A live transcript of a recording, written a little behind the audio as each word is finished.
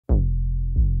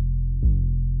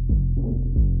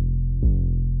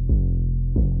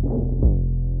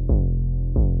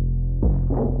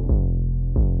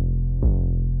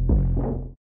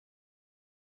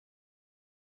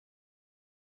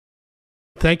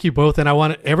Thank you both. And I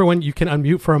want everyone, you can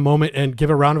unmute for a moment and give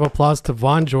a round of applause to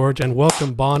Vaughn George and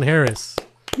welcome Bon Harris.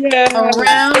 Yeah. A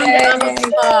round of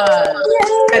applause.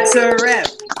 That's a rep.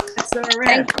 That's a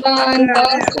rep. Thank you, Vaughn.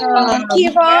 Awesome. Thank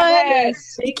you, Vaughn.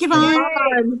 Yes. Thank you,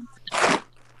 Vaughn.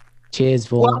 Cheers,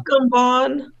 Vaughn. Welcome,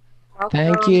 Vaughn.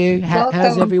 Thank you. How's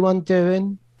Welcome. everyone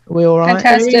doing? Are we all right?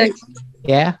 Fantastic.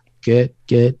 Yeah, good.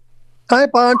 Hi,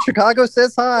 Bon. Chicago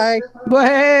says hi. Well,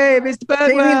 hey, Mr.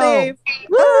 Birdwell.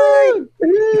 Hi.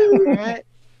 All right.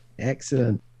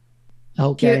 Excellent. The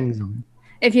whole gang's on.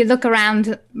 If you look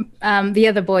around, the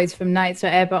other boys from Nitzer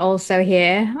Ebb are also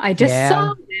here. I just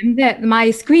saw them.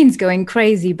 My screen's going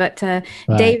crazy, but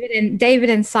Right. David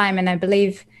and Simon, I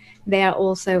believe they are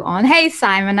also on. Hey,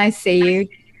 Simon, I see you.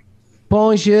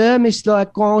 Bonjour, Mr.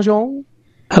 Granger.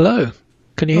 Hello.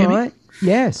 Can you hear me? Right.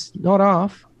 Yes, not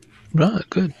half. Right,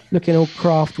 good. Looking all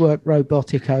craftwork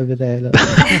robotic over there. Look.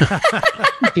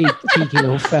 Cheeky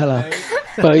little fella.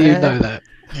 Well, you know that.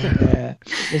 Yeah.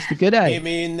 Mr. Gooday. Get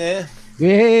me in there.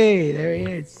 Yay, there he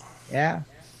is. Yeah.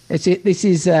 This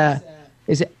is an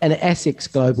Essex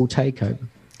global takeover.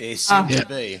 It seems to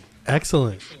be.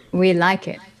 Excellent. We like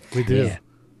it. We do. Yeah.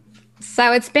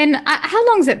 So it's been, how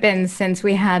long has it been since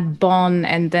we had Bon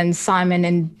and then Simon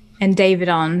and David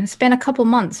on? It's been a couple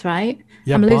months, right?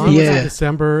 Yeah, I'm Bon losing was Yeah. in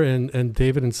December and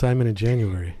David and Simon in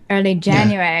January. early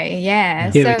January.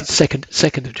 Yeah. Yeah, So,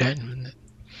 second of January. Isn't it?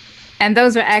 and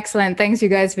those were excellent. Thanks you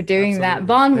guys for doing that.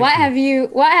 Bon, what have you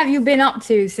been up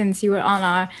to since you were on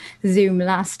our Zoom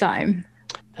last time?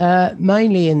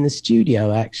 Mainly in the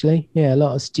studio, actually. Yeah, a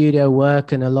lot of studio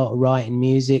work and a lot of writing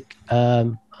music,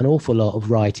 an awful lot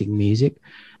of writing music,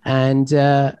 and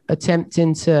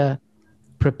attempting to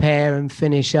prepare and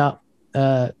finish up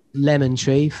Lemon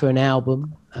Tree for an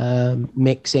album,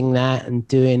 mixing that and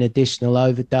doing additional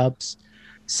overdubs.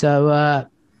 So,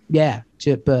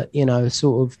 but,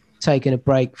 sort of taking a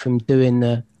break from doing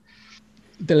the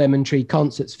Lemon Tree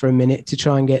concerts for a minute to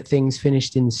try and get things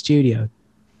finished in the studio.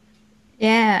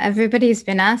 Yeah, everybody's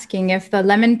been asking if the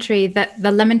Lemon Tree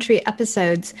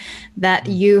episodes that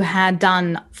you had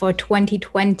done for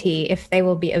 2020, if they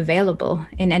will be available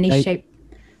in any shape.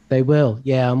 They will.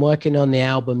 Yeah, I'm working on the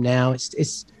album now.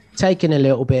 It's taken a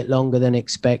little bit longer than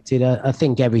expected. I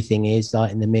think everything is,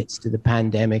 like, in the midst of the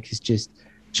pandemic. It's just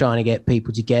trying to get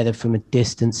people together from a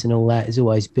distance and all that is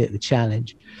always a bit of a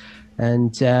challenge.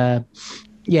 And so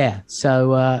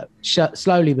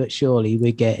slowly but surely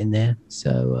we're getting there.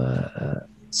 So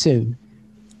soon.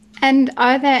 And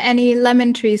are there any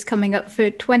lemon trees coming up for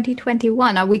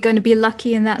 2021? Are we going to be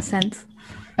lucky in that sense?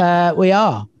 We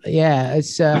are. Yeah,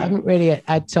 I haven't really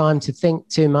had time to think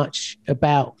too much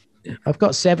about. I've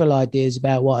got several ideas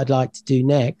about what I'd like to do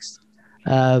next.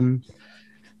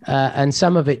 And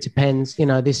some of it depends,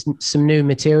 there's some new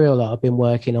material that I've been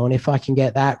working on. If I can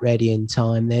get that ready in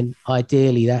time, then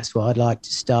ideally that's what I'd like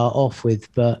to start off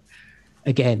with. But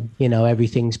again,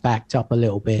 everything's backed up a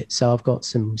little bit. So I've got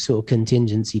some sort of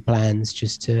contingency plans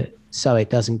just so it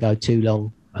doesn't go too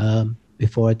long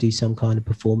before I do some kind of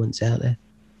performance out there.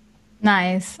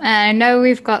 Nice. I know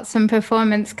we've got some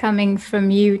performance coming from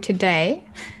you today.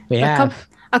 We have.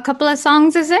 A couple of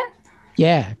songs, is it?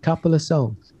 Yeah, a couple of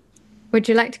songs. Would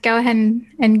you like to go ahead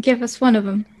and give us one of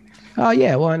them? Oh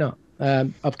yeah, why not?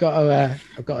 I've got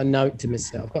a note to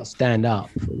myself. I've got to stand up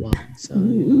for one. So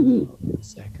a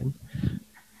second.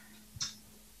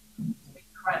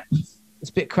 It's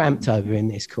a bit cramped over in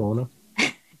this corner.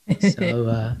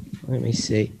 So let me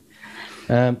see.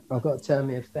 I've got to turn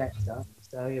my effects up.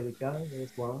 So here we go.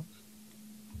 There's one.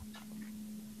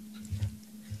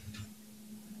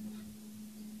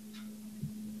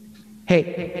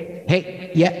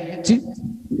 Hey, yeah, two,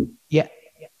 yeah,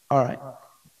 all right.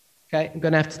 Okay, I'm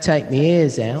going to have to take my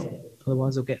ears out,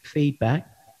 otherwise I'll get feedback.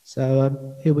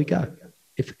 So here we go.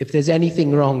 If there's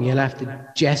anything wrong, you'll have to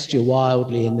gesture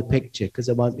wildly in the picture because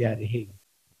I won't be able to hear you.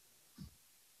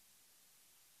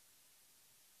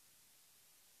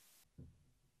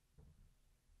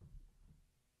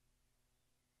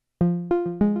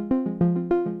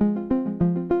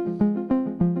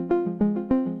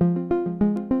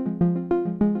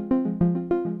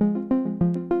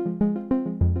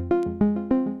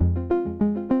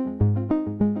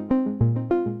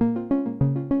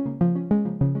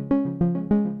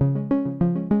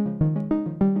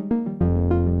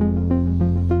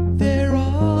 There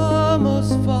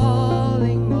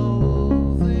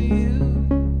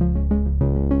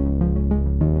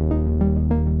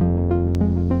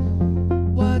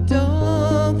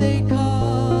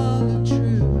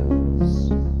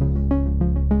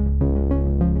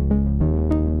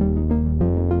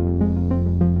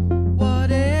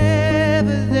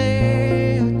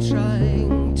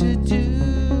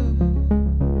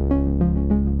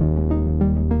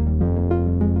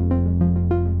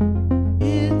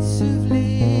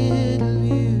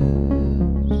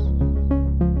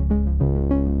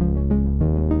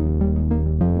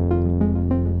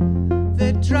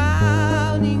They're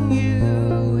drowning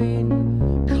you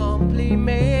in compliments,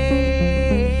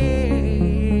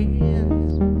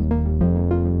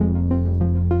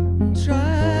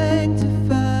 trying to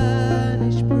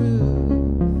furnish proof.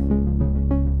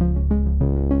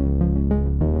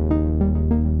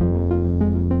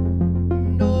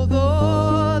 And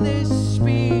although they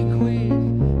speak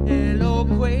with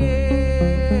eloquence,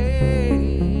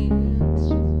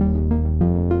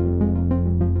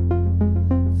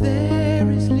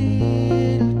 there is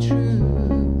little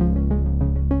truth.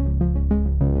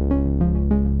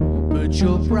 But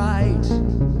you're bright,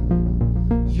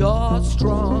 you're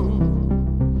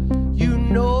strong, you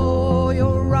know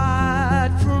you're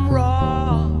right from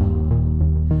wrong,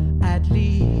 at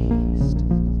least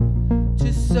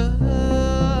to some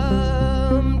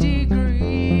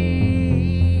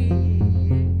degree.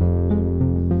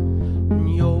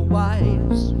 And you're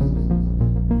wise,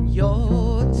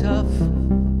 you're tough,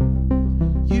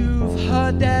 you've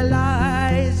heard their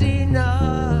lies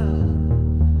enough.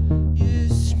 You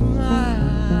smile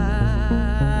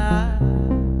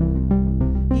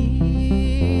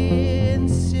in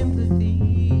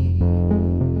sympathy.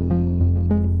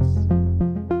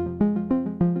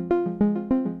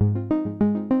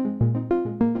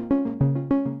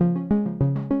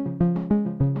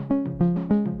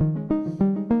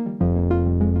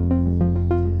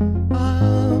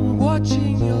 I'm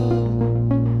watching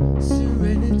your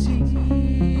serenity,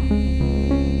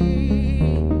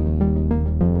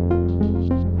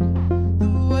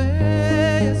 the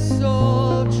way your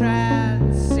soul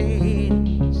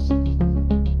transcends.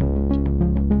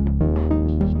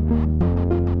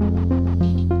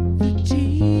 The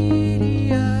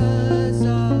tedious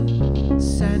of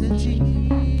sanities,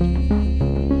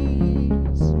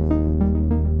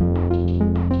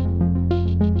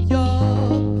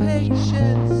 your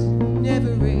patience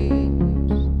never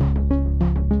ends.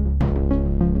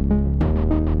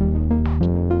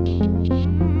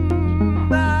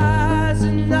 As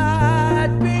the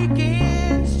night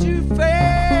begins to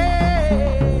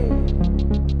fade,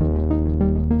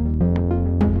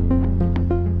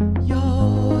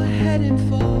 you're heading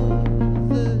for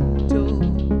the door.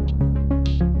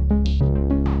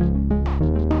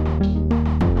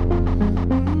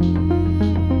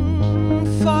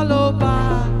 Followed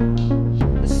by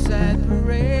a sad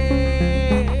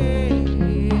parade.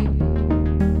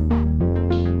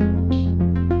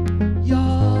 You're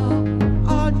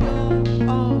on your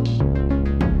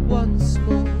own once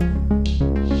more.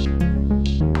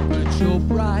 But you're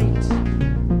bright,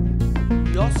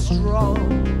 you're strong,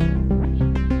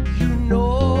 you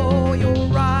know you're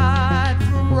right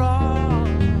from wrong,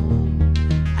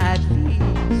 at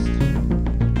least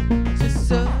to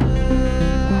some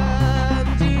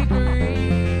degree.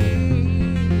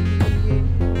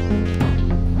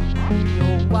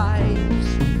 You're wise,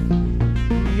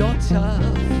 you're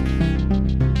tough,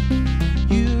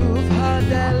 you've heard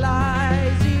their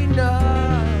lies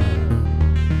enough.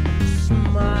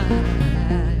 Smile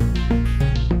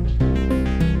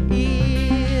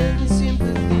in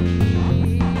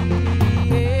sympathy.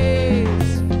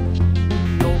 Yes,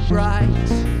 you're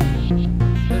bright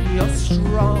and you're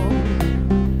strong,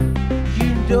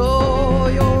 you know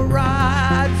you're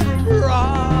right from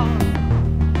wrong,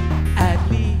 at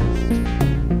least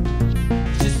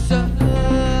to some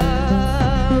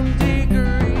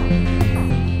degree.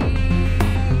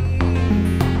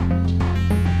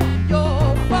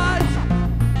 You're wise,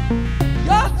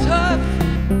 you're tough,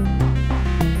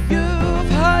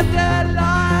 you've heard their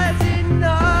lies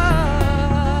enough.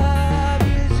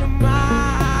 Use your mouth.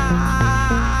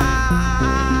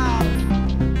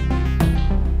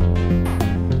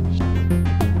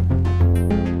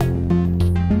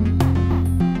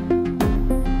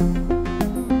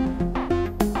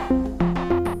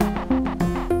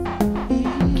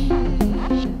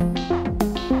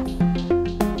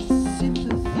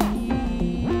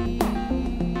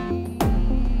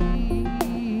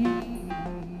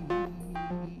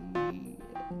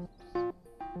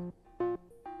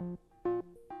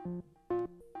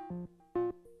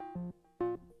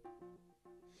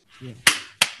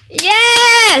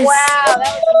 Yes! Wow,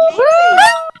 that was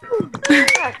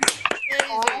amazing.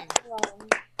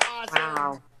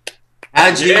 Wow.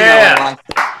 How'd you know I liked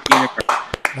the universe?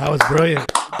 That was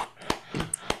brilliant.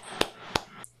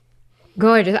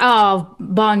 Gorgeous. Oh,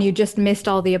 Bon, you just missed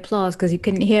all the applause because you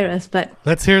couldn't hear us, but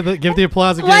Let's give the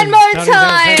applause again. one more Counting down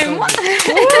time. 10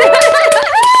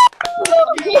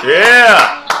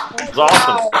 Yeah. It's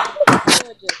awesome.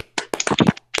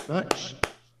 Much.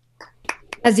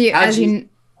 As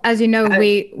you know,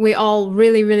 we all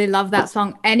really love that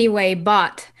song anyway,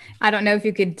 but I don't know if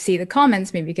you could see the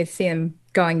comments. Maybe you could see them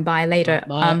going by later.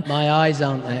 My eyes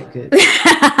aren't that good.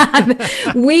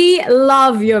 We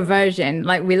love your version.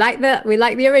 Like we like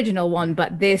the original one,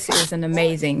 but this is an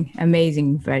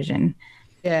amazing version.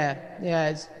 Yeah,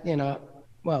 it's,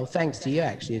 well, thanks to you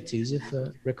actually, Atuza,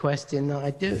 for requesting that I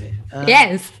do it.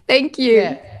 Yes, thank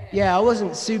you. Yeah, I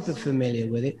wasn't super familiar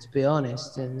with it, to be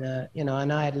honest, and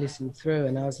and I had listened through,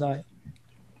 and I was like,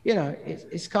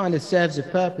 it's kind of serves a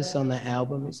purpose on that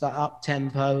album. It's like up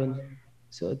tempo and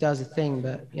sort of does a thing,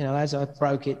 but as I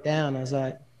broke it down, I was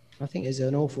like, I think there's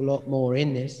an awful lot more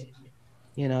in this,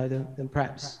 than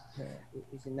perhaps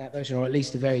is in that version, or at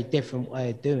least a very different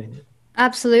way of doing it.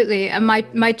 Absolutely. And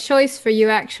my choice for you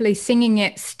actually singing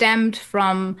it stemmed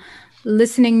from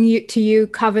listening to you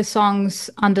cover songs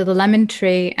under the lemon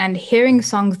tree and hearing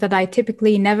songs that I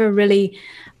typically never really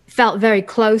felt very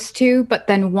close to, but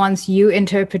then once you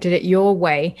interpreted it your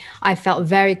way, I felt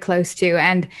very close to.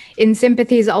 And In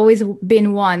Sympathy has always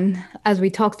been one, as we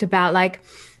talked about, like,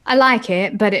 I like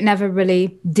it, but it never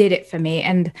really did it for me.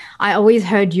 And I always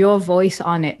heard your voice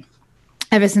on it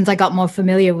ever since I got more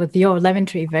familiar with your Lemon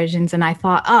Tree versions, and I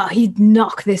thought, oh, he'd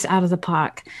knock this out of the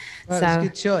park. Well, so it's a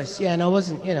good choice. Yeah, and I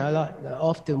wasn't, like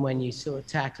often when you sort of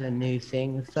tackle a new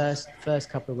thing, the first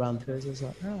couple of run-throughs, I was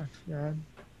like, I'm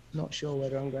not sure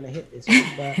whether I'm going to hit this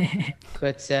one,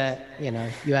 but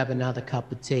you have another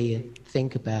cup of tea and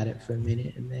think about it for a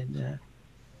minute, and then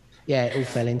it all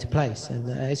fell into place, and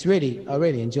I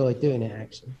really enjoyed doing it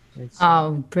actually. It's,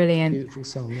 brilliant! Beautiful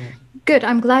song, yeah. Good.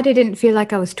 I'm glad I didn't feel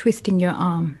like I was twisting your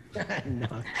arm. No.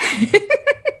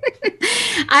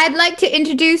 I'd like to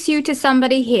introduce you to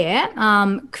somebody here.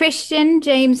 Christian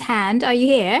James Hand, are you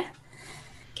here?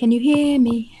 Can you hear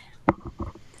me?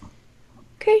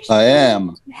 Christian. I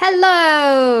am.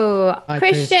 Hello. Hi,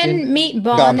 Christian, meet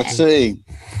Bon. Come and see.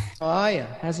 How are you?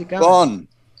 How's it going? Bon.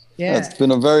 Yeah. It's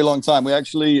been a very long time. We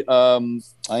actually, I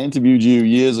interviewed you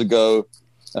years ago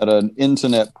at an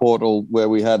internet portal where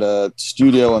we had a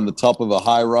studio on the top of a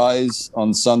high rise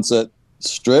on Sunset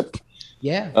Strip.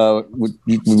 Yeah.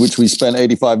 Which we spent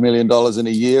 $85 million in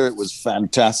a year. It was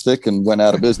fantastic and went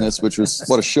out of business, which was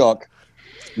what a shock.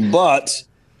 But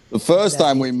the first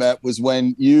time we met was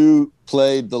when you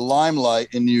played the Limelight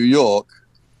in New York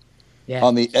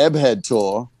on the Ebbhead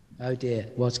tour. Oh dear,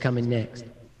 what's coming next?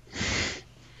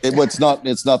 It's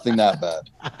nothing that bad.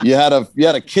 You had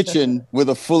a kitchen with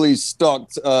a fully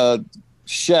stocked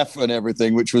chef and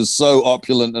everything, which was so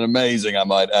opulent and amazing, I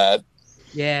might add.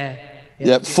 Yeah.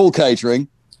 Yeah, full catering.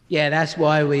 Yeah, that's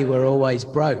why we were always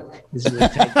broke. We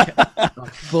take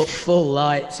full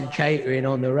lights and catering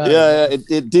on the road. Yeah,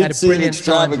 it did seem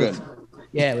extravagant.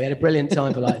 We had a brilliant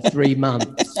time for like 3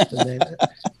 months, and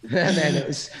then it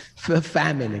was for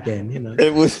famine again.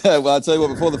 It was. Well, I'll tell you what.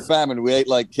 Before the famine, we ate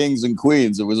like kings and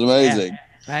queens. It was amazing.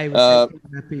 Yeah.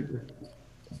 We're people.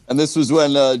 And this was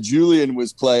when Julian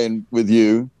was playing with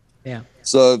you. Yeah.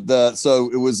 So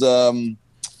it was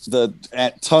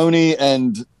Tony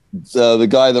and the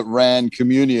guy that ran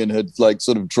Communion had like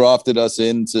sort of drafted us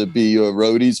in to be your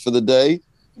roadies for the day.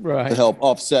 Right. To help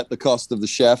offset the cost of the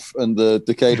chef and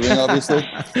the catering, obviously.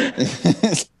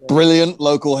 Brilliant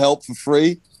local help for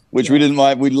free, which we didn't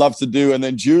mind. We'd love to do. And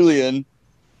then Julian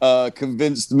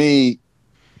convinced me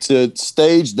to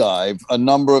stage dive a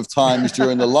number of times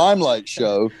during the Limelight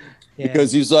show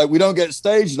because he's like, we don't get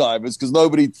stage divers because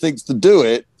nobody thinks to do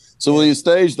it. So will you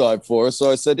stage dive for us? So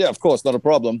I said, yeah, of course, not a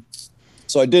problem.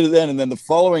 So I did it then. And then the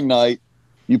following night,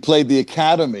 you played the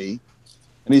Academy.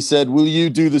 And he said, will you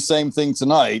do the same thing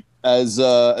tonight as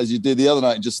you did the other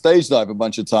night and just stage dive a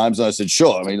bunch of times? And I said,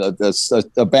 sure. I mean,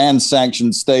 a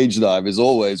band-sanctioned stage dive is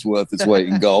always worth its weight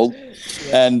in gold.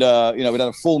 And, we'd had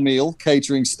a full meal,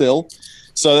 catering still.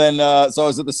 So then so I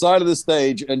was at the side of the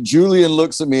stage, and Julian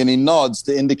looks at me and he nods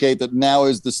to indicate that now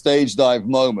is the stage dive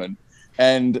moment.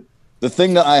 And the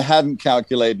thing that I hadn't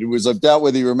calculated was, I doubt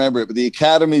whether you remember it, but the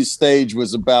Academy stage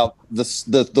was about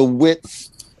the width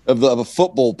of a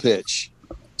football pitch.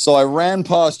 So I ran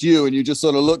past you, and you just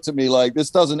sort of looked at me like,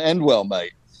 "This doesn't end well,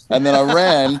 mate." And then I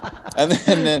ran, and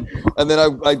then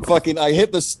I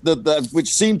hit the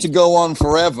which seemed to go on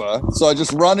forever. So I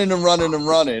just running,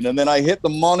 and then I hit the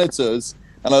monitors,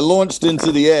 and I launched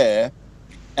into the air.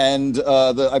 And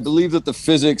I believe that the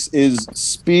physics is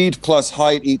speed plus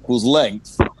height equals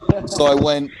length. So I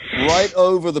went right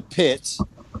over the pit,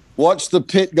 watched the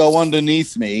pit go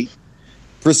underneath me.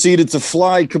 Proceeded to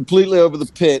fly completely over the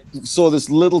pit, saw this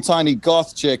little tiny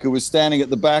goth chick who was standing at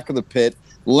the back of the pit,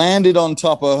 landed on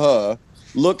top of her,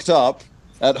 looked up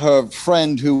at her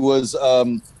friend who was a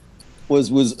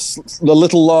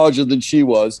little larger than she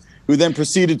was, who then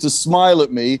proceeded to smile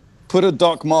at me, put a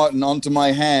Doc Martin onto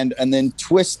my hand and then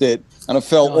twist it, and I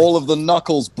felt all of the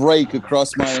knuckles break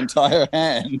across my entire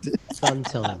hand. Fun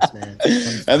times, man. Fun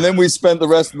times. And then we spent the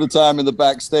rest of the time in the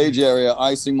backstage area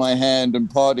icing my hand and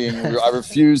partying. I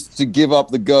refused to give up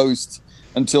the ghost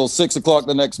until 6 o'clock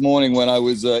the next morning when I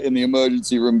was in the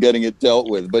emergency room getting it dealt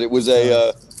with. But it was it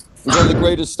was one of the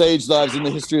greatest stage dives in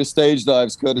the history of stage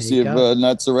dives, courtesy of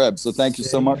Nitzer Ebb. So thank you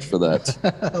so much for that.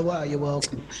 Well, you're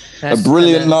welcome. A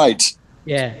brilliant night.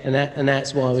 Yeah, and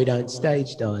that's why we don't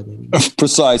stage dive anymore.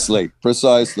 Precisely.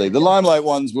 The Limelight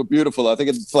ones were beautiful. I think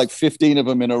it's like 15 of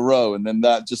them in a row, and then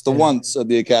that just the once at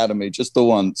the Academy, just the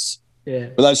once. Yeah.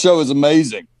 But that show was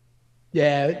amazing.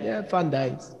 Yeah, fun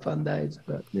days. But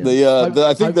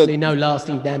I think hopefully no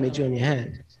lasting damage on your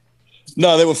hand.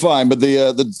 No, they were fine. But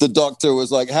the doctor was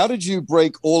like, "How did you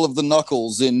break all of the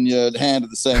knuckles in your hand at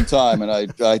the same time?" And I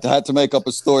had to make up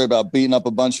a story about beating up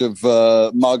a bunch of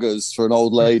muggers for an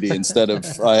old lady instead of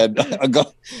I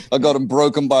got them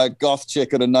broken by a goth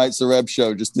chick at a Nitzer Ebb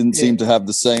show. Just didn't seem to have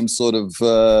the same sort of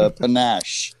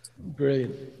panache.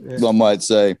 Brilliant. Yeah. One might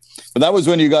say. But that was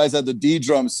when you guys had the D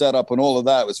drum set up and all of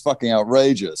that. It was fucking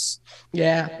outrageous.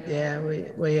 Yeah.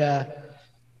 We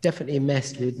definitely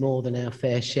messed with more than our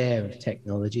fair share of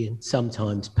technology, and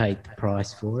sometimes paid the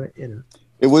price for it.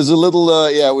 It was a little,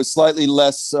 it was slightly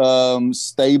less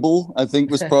stable, I think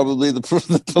was probably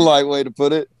the polite way to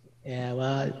put it. Yeah,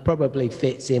 well, it probably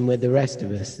fits in with the rest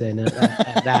of us then at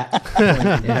that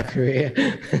point in our career.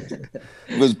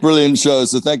 It was a brilliant show,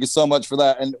 so thank you so much for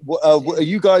that. And are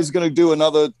you guys going to do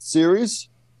another series?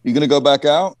 You going to go back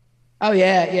out? Oh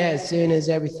yeah. As soon as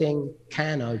everything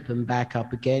can open back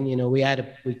up again, we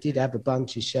did have a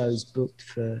bunch of shows booked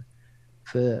for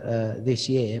this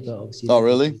year, but obviously. Oh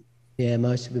really? Yeah,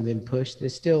 most of them have been pushed.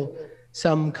 There's still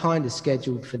some kind of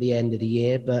scheduled for the end of the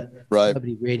year, but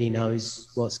nobody really knows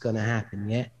what's going to happen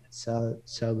yet. So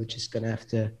we're just going to have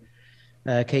to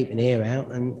keep an ear out,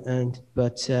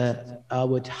 but I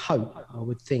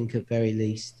would think at very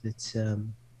least that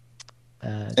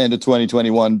end of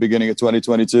 2021, beginning of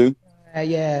 2022.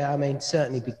 Yeah, I mean,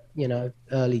 certainly,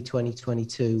 early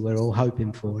 2022, we're all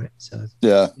hoping for it. So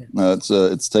yeah. No,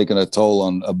 it's taken a toll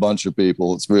on a bunch of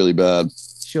people. It's really bad.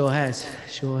 Sure has.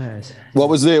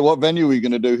 What venue are you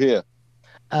going to do here?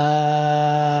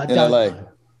 In LA. You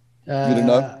didn't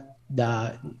know?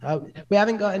 No, we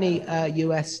haven't got any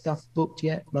US stuff booked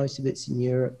yet. Most of it's in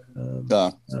Europe.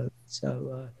 Well,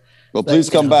 please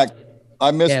come back.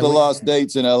 I missed the last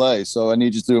dates in LA, so I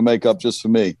need you to do a makeup just for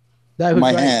me.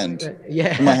 My hand.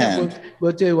 My hand.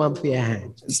 We'll do one for your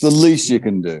hand. It's the least you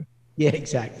can do. Yeah,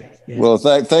 exactly. Yeah. Well,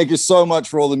 thank you so much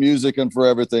for all the music and for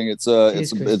everything.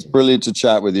 It's brilliant to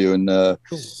chat with you, and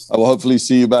cool. I will hopefully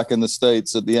see you back in the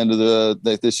States at the end of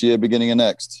this year, beginning of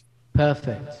next.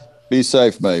 Perfect. Be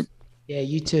safe, mate. Yeah,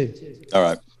 you too. All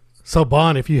right. So,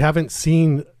 Bon, if you haven't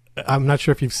seen, I'm not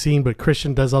sure if you've seen, but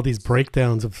Christian does all these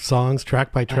breakdowns of songs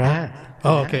track by track.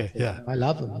 Okay. Yeah. I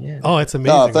love them. Yeah. Oh, it's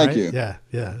amazing. Oh, thank you. Yeah.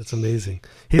 It's amazing.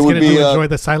 He's going to Enjoy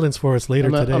the Silence for us later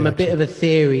today. I'm a bit of a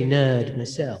theory nerd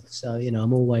myself. So,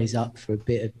 I'm always up for a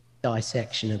bit of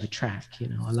dissection of a track.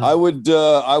 I would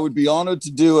be honored to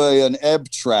do an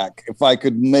Ebb track. If I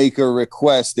could make a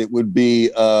request, it would be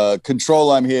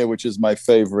Control I'm Here, which is my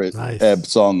favorite Ebb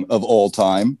song of all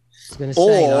time. I was going to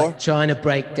say, like trying to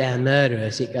break down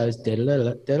Murderous, it goes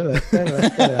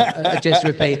just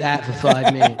repeat that for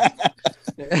 5 minutes.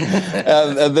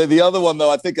 And the other one,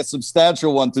 though, I think a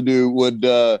substantial one to do would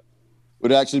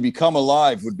actually be Come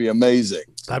Alive would be amazing.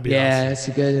 That'd be awesome. It's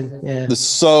a good one. Yeah. There's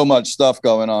so much stuff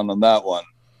going on that one.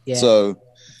 Yeah. So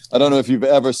I don't know if you've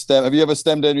ever have you ever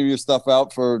stemmed any of your stuff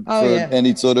out for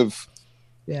any sort of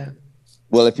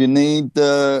Well, if you need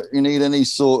any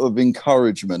sort of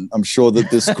encouragement, I'm sure that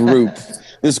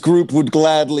this group would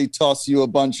gladly toss you a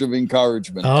bunch of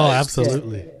encouragement. Oh,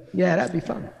 absolutely. Yeah, that'd be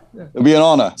fun. Yeah. It'd be an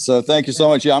honor. So thank you so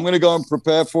much. Yeah, I'm going to go and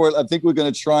prepare for it. I think we're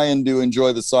going to try and do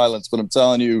Enjoy the Silence, but I'm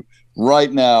telling you right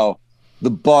now, the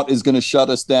bot is going to shut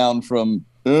us down from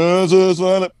blink.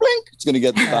 It's going to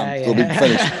get done. It'll be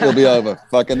finished. It'll be over.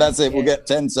 Fucking that's it. We'll get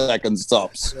 10 seconds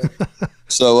tops.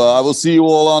 So I will see you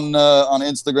all on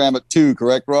Instagram at 2,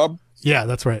 correct, Rob? Yeah,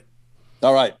 that's right.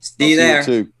 All right. See you there.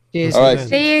 Too. Cheers. All right.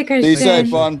 See you, Christian. Be safe,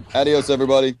 fun. Adios,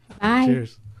 everybody. Bye.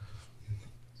 Cheers.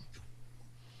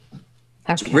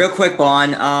 Okay. Real quick,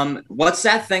 Bon, what's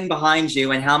that thing behind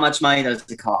you and how much money does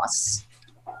it cost?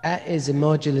 That is a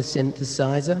modular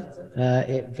synthesizer.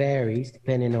 It varies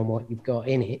depending on what you've got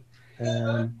in it.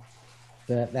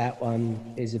 But that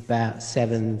one is about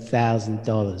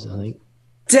 $7,000, I think.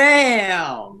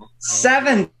 Damn!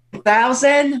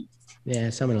 7,000? Yeah,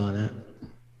 something like that.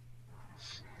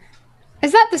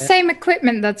 Is that the same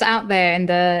equipment that's out there in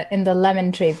the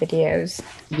Lemon Tree videos?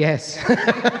 Yes.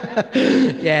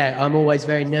 Yeah, I'm always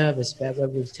very nervous about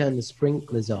whether we turn the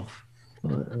sprinklers off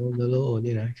on the lawn,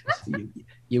 you know. 'Cause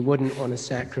you wouldn't want to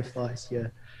sacrifice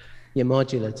your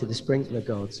modular to the sprinkler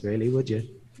gods, really, would you?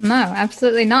 No,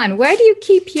 absolutely not. And where do you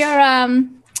keep your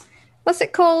what's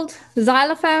it called?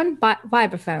 Xylophone?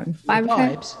 Vibraphone?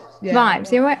 Vibes. Yeah,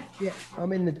 Vibes. You what? Yeah,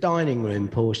 I'm in the dining room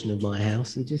portion of my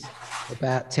house, and just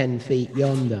about 10 feet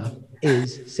yonder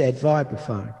is said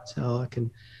vibraphone. So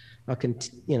I can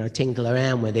tinkle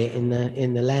around with it in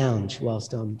the lounge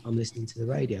whilst I'm listening to the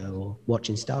radio or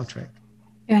watching Star Trek.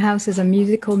 Your house is a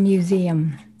musical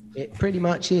museum. It pretty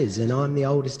much is, and I'm the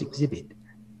oldest exhibit.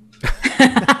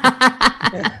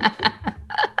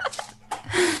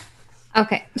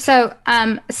 Okay, so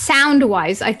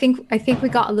sound-wise, I think we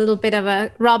got a little bit of a.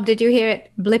 Rob, did you hear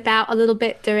it blip out a little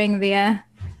bit during the?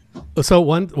 So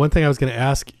one thing I was going to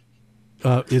ask,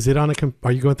 is it on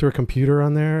are you going through a computer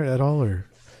on there at all, or?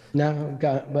 No,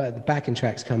 but the backing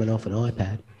track's coming off an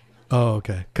iPad. Oh,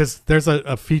 okay. Because there's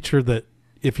a feature that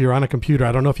if you're on a computer,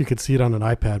 I don't know if you could see it on an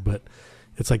iPad, but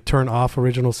it's like turn off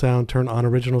original sound, turn on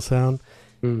original sound.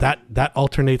 That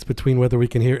alternates between whether we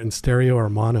can hear it in stereo or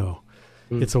mono.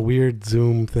 It's a weird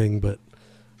Zoom thing, but...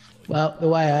 Well, the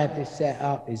way I have this set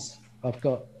up is I've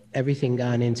got everything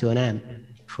going into an amp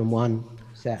from one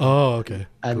set. Oh, okay.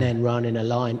 And then running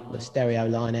a stereo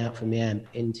line out from the amp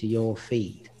into your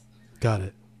feed. Got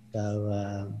it.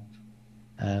 So,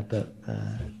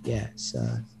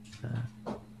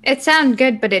 It sounded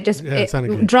good, but it just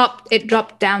it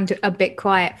dropped down to a bit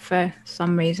quiet for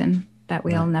some reason that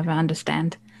we'll never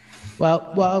understand.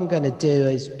 Well, what I'm going to do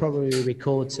is probably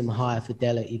record some higher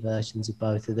fidelity versions of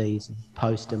both of these and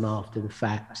post them after the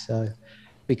fact. So,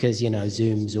 because,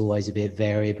 Zoom's always a bit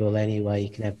variable anyway, you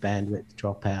can have bandwidth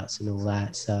dropouts and all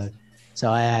that. So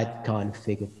I had kind of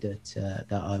figured that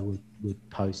I would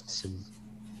post some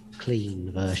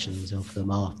clean versions of them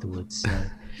afterwards. So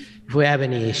if we have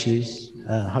any issues,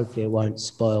 hopefully it won't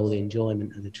spoil the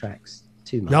enjoyment of the tracks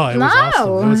too much. No, it was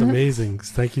awesome. It was amazing.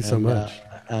 Thank you so much.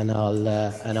 And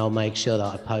I'll make sure that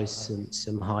I post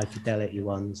some high fidelity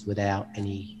ones without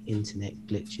any internet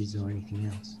glitches or anything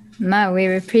else. No, we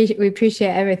appreciate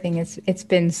everything. It's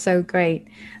been so great.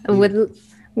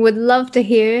 Would love to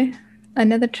hear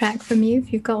another track from you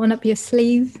if you've got one up your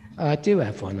sleeve. I do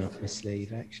have one up my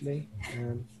sleeve, actually.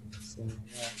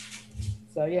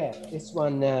 So yeah, this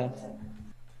one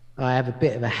I have a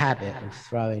bit of a habit of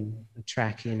throwing a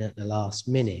track in at the last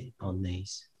minute on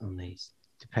these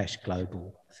Depeche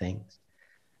Global things,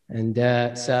 and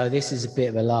so this is a bit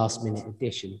of a last minute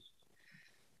addition,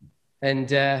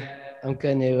 and I'm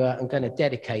going to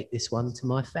dedicate this one to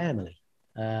my family,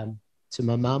 to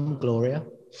my mum Gloria,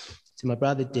 to my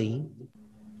brother Dean,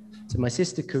 to my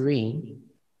sister Corrine,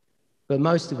 but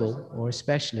most of all, or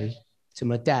especially, to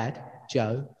my dad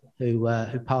Joe, who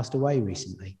passed away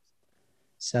recently.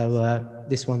 So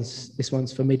this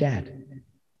one's for my dad.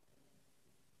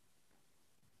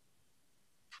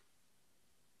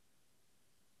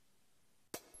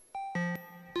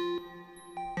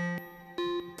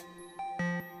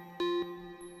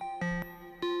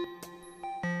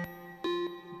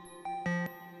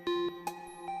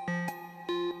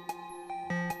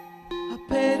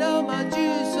 Paid all my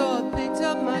dues, so I picked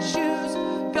up my shoes,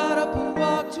 got up and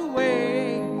walked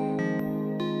away.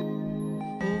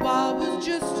 Oh, I was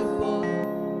just a boy,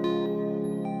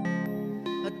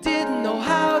 I didn't know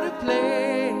how to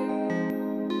play.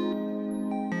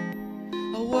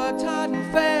 I worked hard and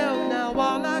failed, now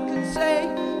all I can say,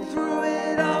 threw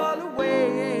it all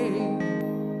away.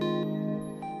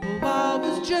 Oh, I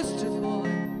was just a boy,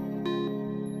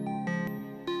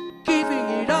 giving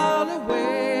it all away.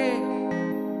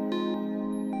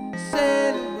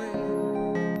 Sail away,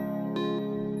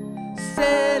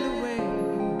 sail away.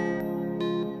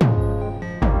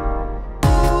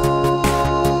 Ooh,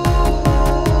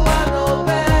 I know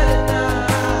better now,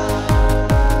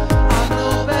 I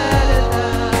know better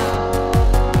now,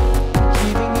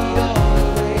 giving it all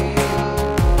away.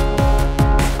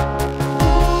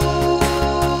 Ooh,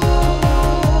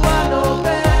 I know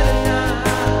better now,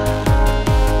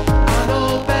 I know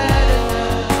better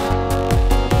now,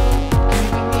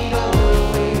 giving it all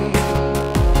away.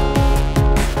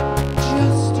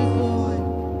 Just a boy,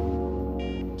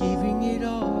 giving it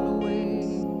all away.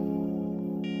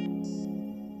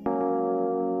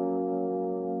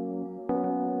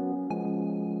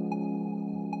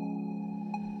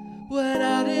 Went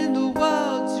out in the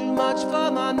world, too much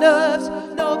for my nerves,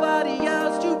 nobody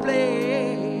else to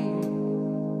blame.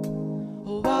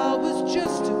 Oh, I was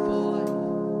just a boy,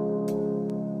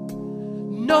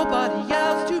 nobody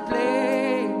else to blame.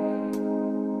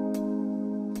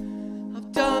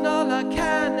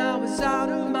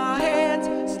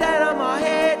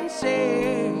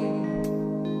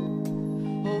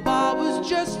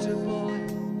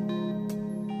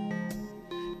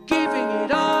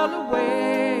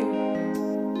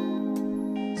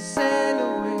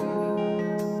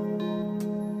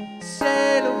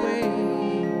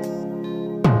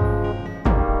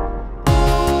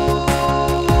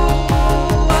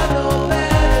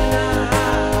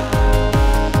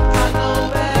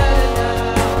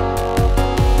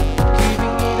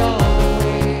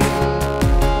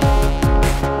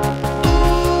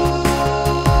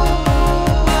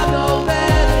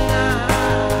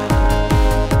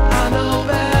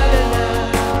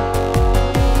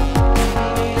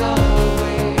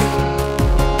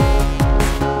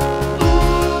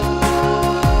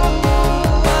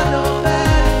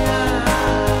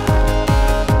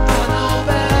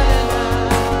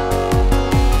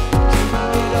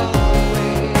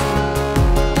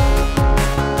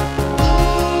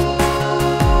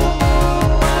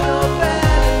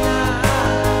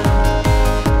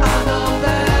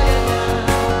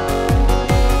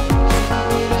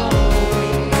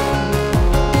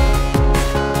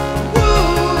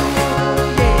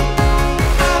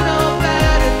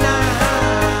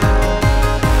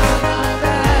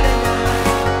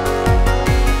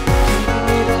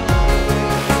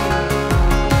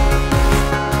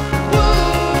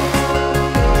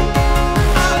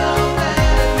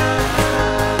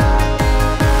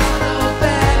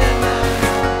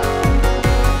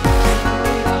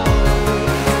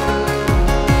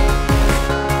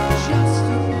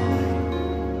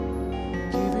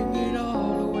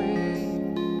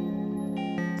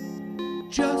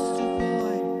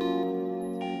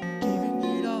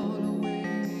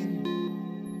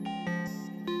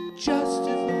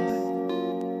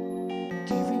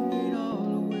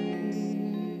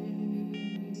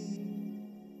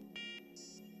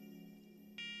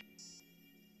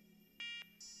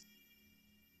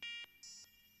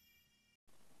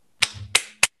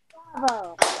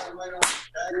 Bravo.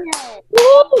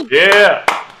 Yeah.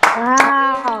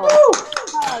 Wow.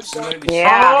 Absolutely.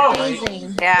 Yeah.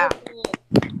 Amazing. Yeah.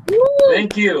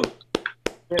 Thank you.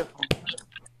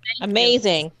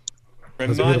 Amazing.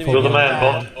 Reminding me of my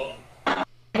dad. I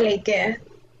like it.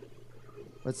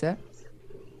 What's that?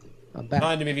 I'm back.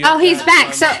 Reminding me of your Oh, he's dad.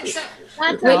 back. So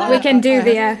we can do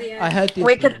the. I heard this.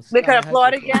 We could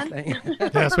applaud again.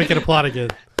 Yes, we can applaud again.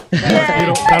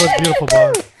 That was beautiful,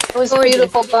 Bon. It was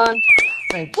beautiful, Bon.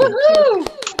 Thank you.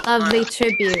 Lovely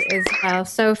tribute as well.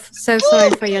 So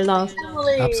sorry for your loss.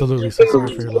 Absolutely, so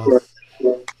sorry for your loss.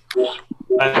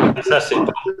 Fantastic.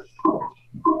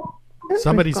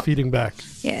 Somebody's feeding back.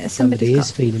 Yeah, Somebody is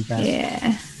feeding back.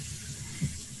 Yeah.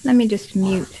 Let me just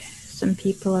mute some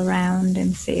people around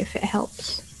and see if it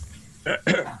helps.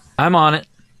 I'm on it.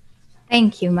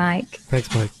 Thank you, Mike.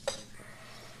 Thanks, Mike.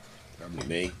 Probably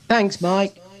me. Thanks,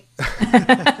 Mike.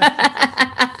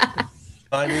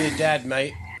 Remind me of your dad,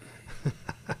 mate.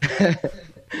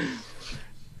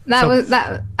 Was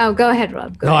that. Oh, go ahead,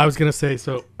 Rob. Go No, ahead. I was gonna say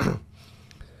so.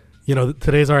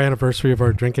 Today's our anniversary of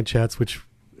our drinking chats, which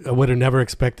I would have never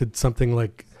expected something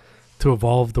like to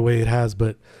evolve the way it has.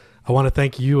 But I want to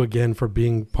thank you again for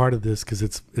being part of this, because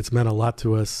it's meant a lot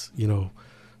to us.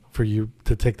 For you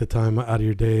to take the time out of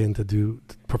your day and to do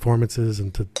performances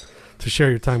and to share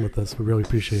your time with us. We really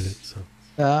appreciate it. So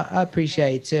I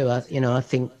appreciate it too. I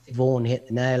think Vaughan hit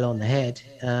the nail on the head.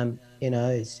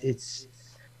 It's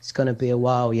going to be a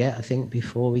while yet, I think,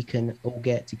 before we can all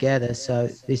get together. So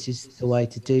this is the way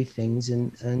to do things.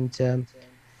 And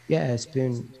it's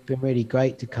been really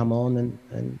great to come on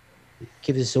and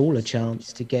give us all a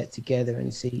chance to get together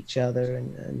and see each other.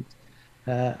 And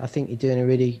I think you're doing a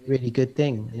really, really good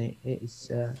thing. And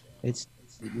it's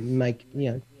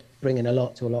bringing a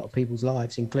lot to a lot of people's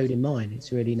lives, including mine.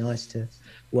 It's really nice to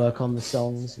work on the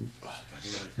songs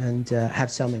and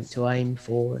have something to aim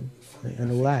for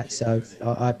and all that. So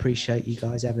I appreciate you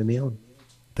guys having me on.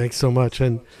 thanks so much.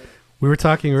 And we were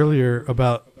talking earlier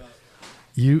about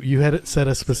you had said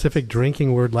a specific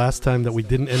drinking word last time that we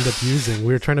didn't end up using.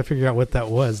 We were trying to figure out what that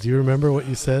was. Do you remember what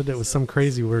you said? It was some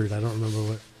crazy word. I don't remember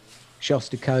what.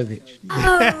 Shostakovich.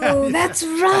 Oh, that's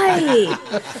right.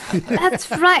 That's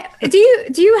right. Do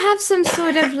you have some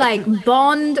sort of like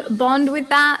bond with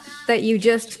that you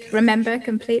just remember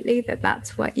completely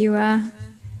that's what you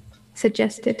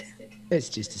suggested? It's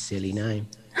just a silly name.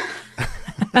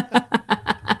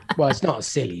 Well, it's not a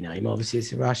silly name. Obviously,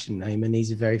 it's a Russian name, and he's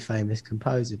a very famous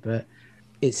composer. But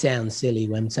it sounds silly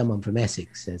when someone from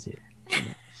Essex says it.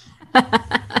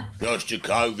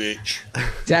 Shostakovich.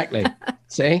 Exactly.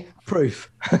 See? Proof.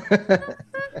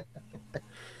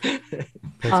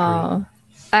 Oh,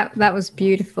 that was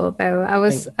beautiful, though. I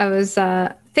was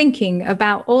thinking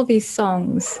about all these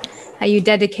songs, how you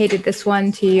dedicated this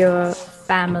one to your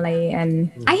family,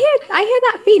 and I hear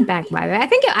that feedback, by the way. I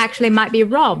think it actually might be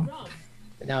Rob.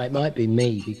 No, it might be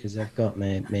me because I've got my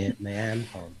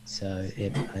amp on, so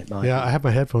it might. Yeah, I have my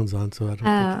headphones on, so I don't.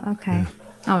 Oh, okay. Yeah.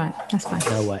 All right, that's fine.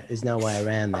 There's no way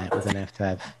around that. We're gonna have to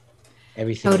have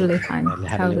everything. Totally fine.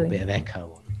 Have a little bit of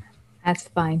echo on. That's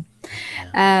fine.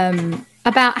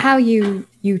 About how you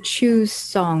choose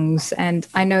songs, and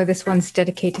I know this one's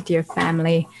dedicated to your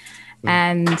family,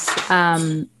 and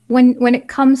when it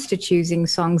comes to choosing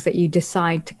songs that you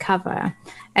decide to cover,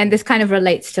 and this kind of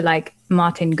relates to like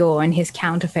Martin Gore and his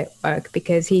counterfeit work,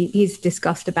 because he's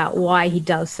discussed about why he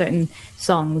does certain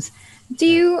songs. Do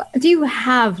you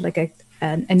have like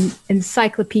an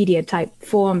encyclopedia type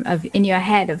form of in your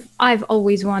head of I've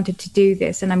always wanted to do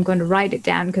this and I'm going to write it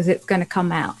down because it's going to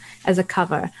come out as a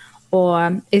cover,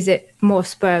 or is it more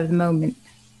spur of the moment?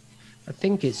 I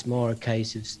think it's more a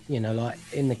case of, like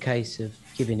in the case of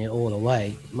Giving It All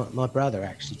Away, my brother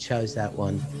actually chose that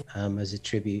one as a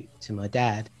tribute to my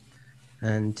dad,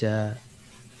 and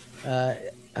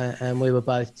we were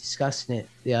both discussing it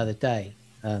the other day.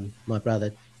 My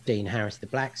brother Dean Harris, the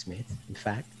blacksmith, in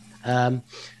fact. We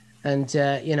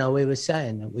were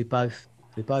saying that we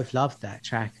both loved that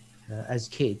track as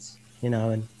kids,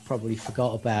 and probably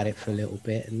forgot about it for a little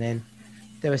bit. And then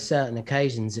there are certain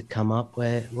occasions that come up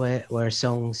where a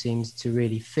song seems to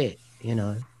really fit,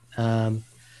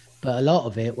 but a lot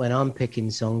of it, when I'm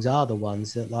picking songs, are the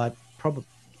ones that like probably,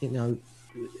 a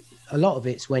lot of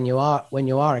it's when you are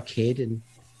a kid and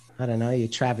I don't know, you're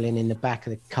traveling in the back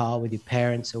of the car with your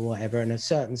parents or whatever, and a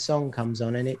certain song comes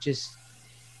on and it just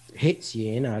hits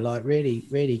you, like really,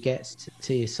 really gets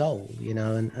to your soul,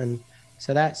 and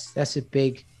so that's a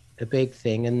big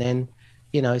thing. And then,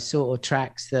 sort of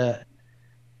tracks that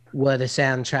were the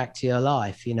soundtrack to your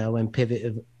life, when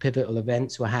pivotal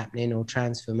events were happening or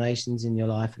transformations in your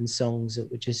life, and songs that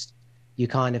were just, you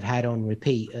kind of had on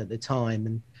repeat at the time,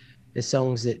 and the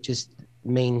songs that just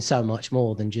mean so much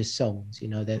more than just songs. You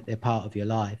know, they're part of your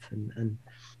life, and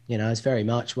you know, it's very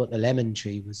much what the Lemon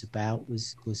Tree was about.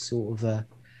 Was sort of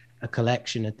a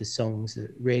collection of the songs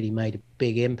that really made a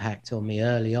big impact on me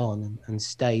early on and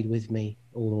stayed with me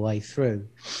all the way through.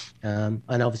 And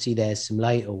obviously there's some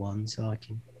later ones, like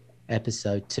in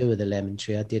episode 2 of the Lemon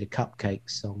Tree, I did a Cupcake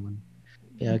song. And,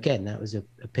 you know, again, that was a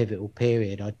pivotal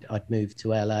period. I'd moved to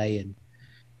LA and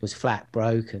was flat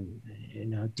broke and, you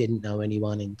know, didn't know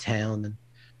anyone in town. And,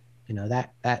 you know,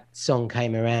 that song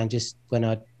came around just when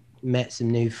I'd met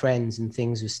some new friends and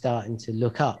things were starting to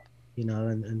look up, you know,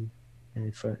 and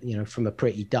for, you know, from a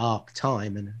pretty dark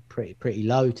time and a pretty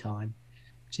low time,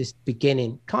 just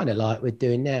beginning, kind of like we're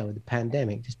doing now with the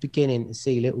pandemic, just beginning to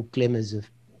see little glimmers of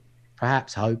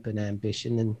perhaps hope and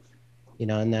ambition. And, you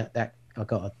know, and that I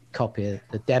got a copy of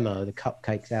the demo of the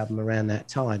Cupcakes album around that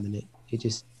time, and it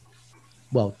just,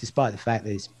 well, despite the fact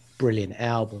that it's a brilliant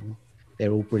album,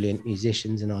 they're all brilliant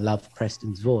musicians and I love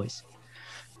Preston's voice,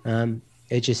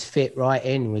 it just fit right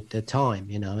in with the time,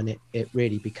 you know, and it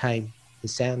really became the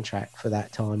soundtrack for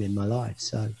that time in my life.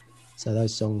 So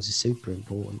those songs are super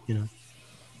important, you know.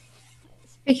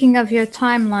 Speaking of your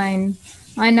timeline,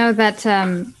 I know that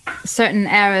certain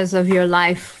eras of your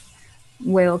life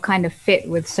will kind of fit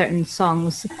with certain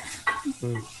songs.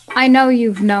 I know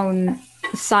you've known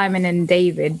Simon and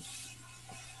David.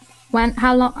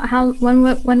 How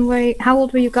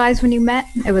old were you guys when you met?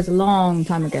 It was a long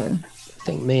time ago. I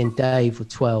think me and Dave were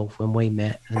 12 when we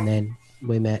met, and then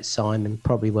we met Simon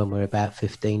probably when we were about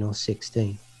 15 or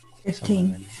 16.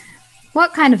 15.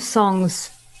 What kind of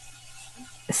songs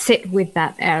sit with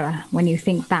that era when you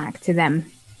think back to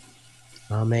them?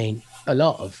 I mean, a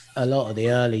lot of the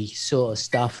early sort of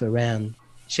stuff around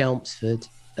Chelmsford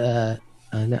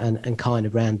and kind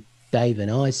of around Dave and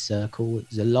I's circle.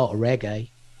 There's a lot of reggae,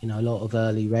 you know, a lot of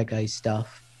early reggae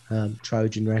stuff,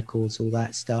 Trojan Records, all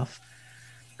that stuff.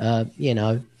 You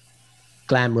know,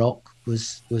 glam rock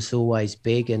was always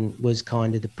big and was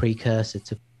kind of the precursor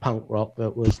to punk rock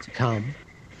that was to come.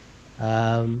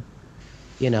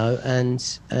 You know, and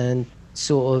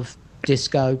sort of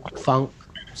disco, funk,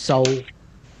 soul,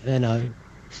 you know,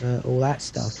 all that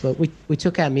stuff. But we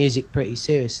took our music pretty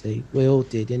seriously. We all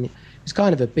did, and it was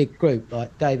kind of a big group.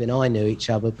 Like Dave and I knew each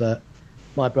other, but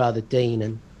my brother Dean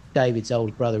and David's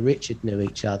older brother Richard knew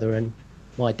each other, and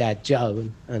my dad Joe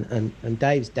and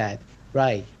Dave's dad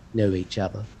Ray knew each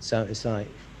other. So it's like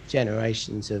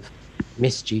generations of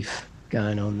mischief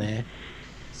going on there.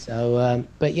 So,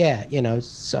 but yeah, you know,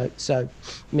 so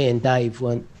me and Dave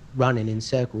weren't running in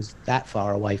circles that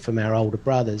far away from our older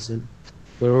brothers, and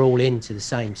we were all into the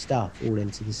same stuff, all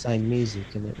into the same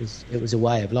music, and it was a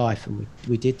way of life, and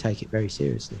we did take it very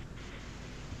seriously.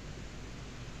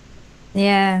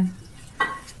 Yeah,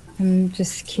 I'm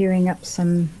just queuing up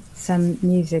some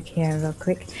music here real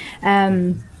quick.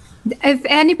 If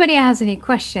anybody has any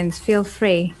questions, feel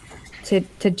free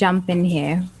to jump in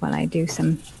here while I do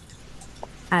some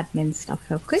admin stuff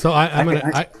real quick. So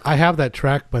I have that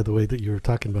track, by the way, that you were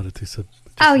talking about it too. So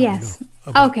oh yes,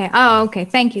 okay. Oh okay.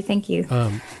 Thank you.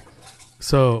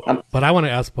 But I want to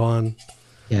ask Bon.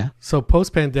 Yeah. So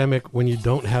post pandemic, when you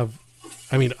don't have,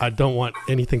 I mean, I don't want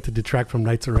anything to detract from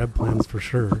Nitzer Ebb plans for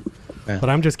sure. Yeah. But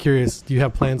I'm just curious, do you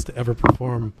have plans to ever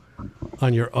perform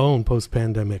on your own post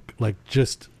pandemic, like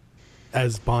just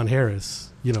as Bon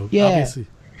Harris? You know, yeah. Obviously.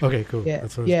 Okay, cool. Yeah,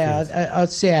 I'll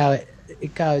see how it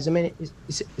goes. I mean,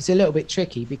 it's a little bit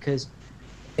tricky because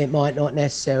it might not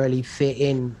necessarily fit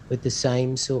in with the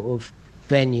same sort of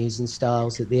venues and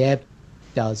styles that the Ebb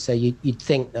does. So you'd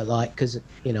think that, like, because,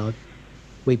 you know,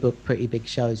 we book pretty big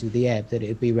shows with the Ebb, that it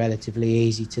would be relatively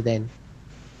easy to then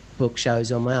book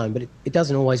shows on my own. But it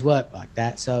doesn't always work like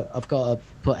that. So I've got to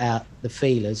put out the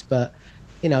feelers. But,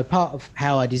 you know, part of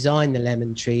how I designed the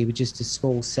Lemon Tree with just a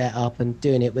small setup and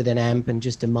doing it with an amp and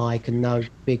just a mic and no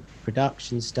big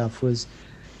production stuff was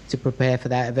to prepare for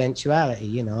that eventuality.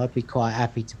 You know, I'd be quite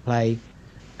happy to play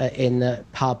in the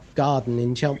pub garden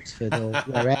in Chelmsford or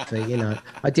wherever. You know,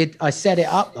 I set it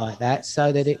up like that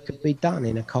so that it could be done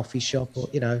in a coffee shop, or,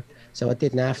 you know, so I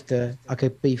didn't have to, I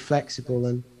could be flexible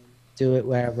and do it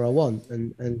wherever I want,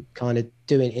 and kind of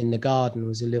doing it in the garden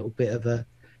was a little bit of a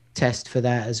test for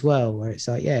that as well, where it's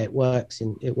like, yeah, it works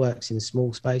in a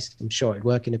small space. I'm sure it'd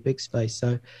work in a big space.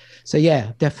 So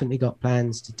yeah, definitely got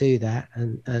plans to do that,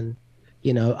 and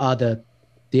you know,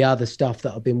 the other stuff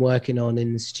that I've been working on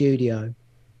in the studio,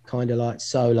 kind of like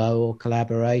solo or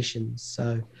collaborations.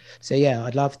 So yeah,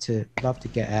 I'd love to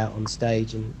get out on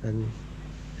stage and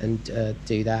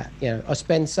do that. You know, I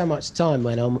spend so much time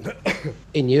when I'm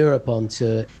in Europe on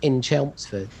tour in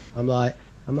Chelmsford. I'm like,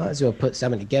 I might as well put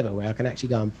something together where I can actually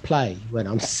go and play when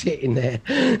I'm sitting there.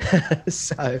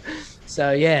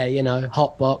 so yeah, you know,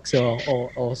 Hotbox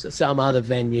or some other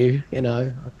venue, you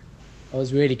know. I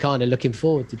was really kind of looking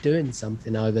forward to doing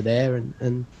something over there,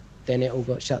 and then it all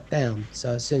got shut down.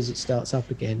 So as soon as it starts up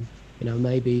again, you know,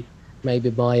 maybe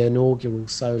my inaugural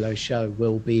solo show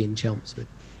will be in Chelmsford.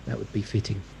 That would be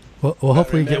fitting. Well,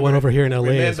 hopefully we get one over here in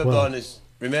LA as well.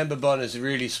 Remember, Bon, is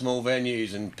really small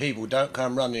venues, and people don't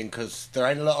come running because there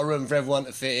ain't a lot of room for everyone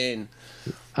to fit in.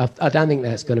 I don't think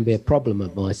that's going to be a problem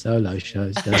at my solo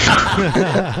shows. I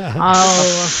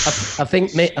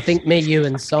think me, you,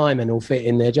 and Simon will fit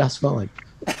in there just fine.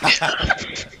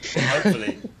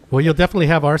 Hopefully. Well, you'll definitely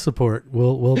have our support.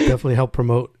 We'll definitely help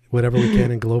promote whatever we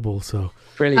can in global. So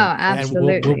brilliant. Oh,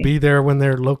 absolutely. And we'll be there when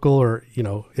they're local, or you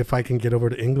know, if I can get over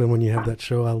to England when you have that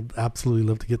show, I'll absolutely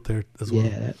love to get there as well.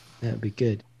 Yeah, that'd be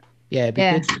good. Yeah, it'd be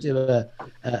good to do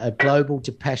a global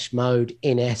Depeche Mode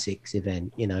in Essex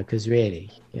event, you know, because really,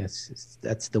 yes,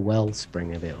 that's the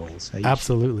wellspring of it all. So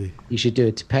absolutely, you should do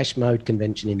a Depeche Mode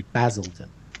convention in Basildon.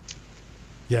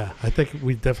 Yeah, I think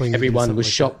we definitely. Everyone was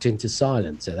shocked into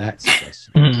silence at that success.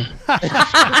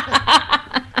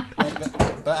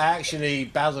 But actually,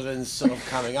 Basildon's sort of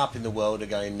coming up in the world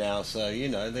again now, so you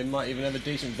know they might even have a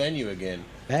decent venue again.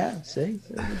 Yeah, see.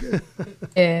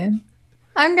 Yeah.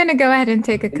 I'm going to go ahead and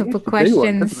take a couple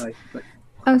questions.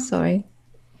 Oh, sorry.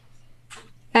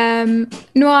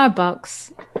 Noir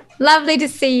Box. Lovely to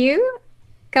see you.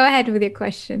 Go ahead with your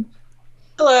question.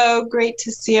 Hello, great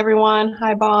to see everyone.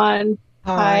 Hi, Bon.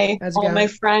 Hi, all my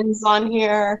friends on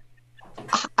here.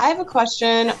 I have a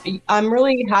question. I'm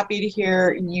really happy to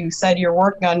hear you said you're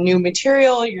working on new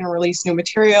material. You're going to release new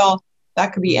material.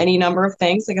 That could be any number of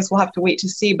things. I guess we'll have to wait to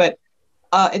see, but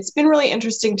it's been really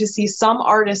interesting to see some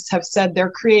artists have said their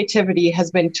creativity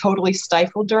has been totally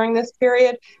stifled during this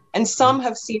period, and some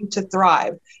have seemed to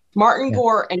thrive. Martin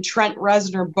Gore and Trent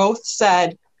Reznor both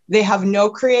said they have no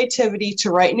creativity to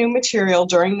write new material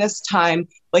during this time.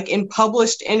 Like in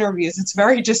published interviews, it's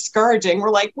very discouraging. We're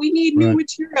like, we need new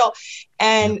material,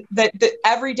 and that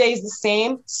every day is the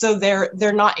same, so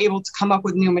they're not able to come up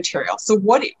with new material. So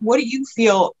what do you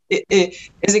feel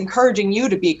is encouraging you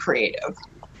to be creative?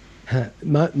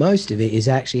 Most of it is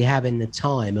actually having the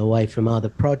time away from other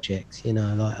projects. You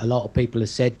know, like a lot of people have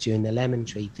said during the Lemon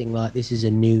Tree thing, like, this is a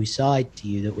new side to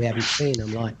you that we haven't seen.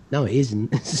 I'm like, no, it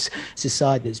isn't. It's a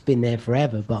side that's been there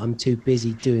forever, but I'm too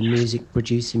busy doing music,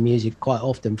 producing music quite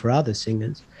often for other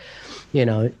singers, you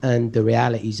know, and the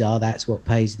realities are that's what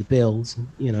pays the bills,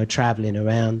 you know, traveling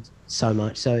around so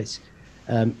much. So it's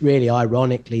really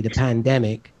ironically the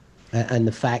pandemic and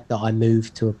the fact that I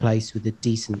moved to a place with a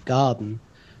decent garden,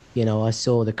 you know, I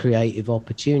saw the creative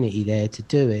opportunity there to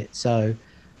do it. So,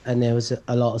 and there was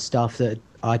a lot of stuff that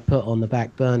I put on the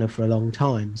back burner for a long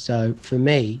time. So for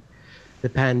me, the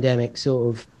pandemic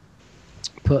sort of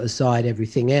put aside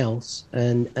everything else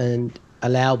and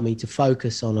allowed me to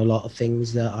focus on a lot of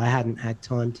things that I hadn't had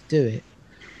time to do it.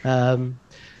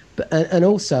 But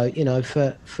also, you know,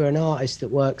 for an artist that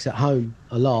works at home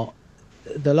a lot,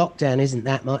 the lockdown isn't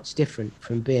that much different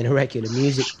from being a regular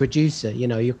music producer. You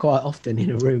know, you're quite often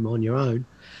in a room on your own,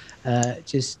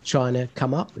 just trying to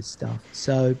come up with stuff.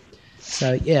 So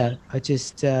yeah, I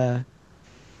just, and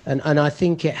I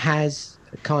think it has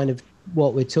kind of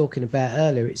what we're talking about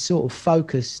earlier. It's sort of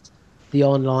focused the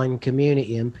online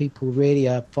community, and people really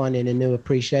are finding a new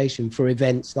appreciation for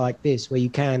events like this, where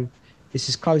it's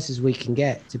as close as we can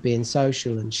get to being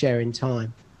social and sharing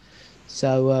time.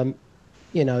 So,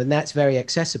 you know, and that's very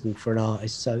accessible for an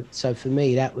artist. So for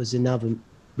me, that was another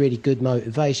really good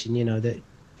motivation, you know, that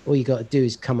all you got to do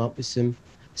is come up with some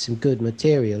good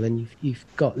material, and you've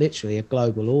got literally a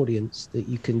global audience that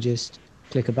you can just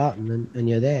click a button and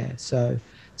you're there. So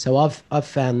I've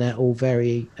found that all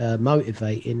very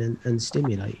motivating and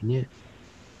stimulating, yeah.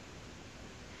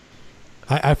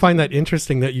 I find that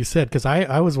interesting that you said, because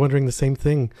I was wondering the same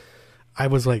thing. I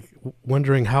was like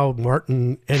wondering how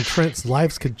Martin and Trent's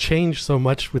lives could change so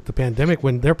much with the pandemic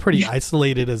when they're pretty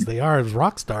isolated as they are as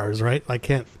rock stars, right?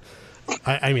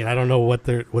 I mean, I don't know what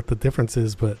the difference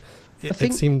is, but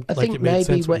it seemed like it made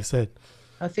sense what you said.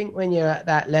 I think when you're at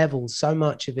that level, so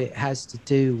much of it has to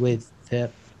do with the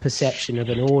perception of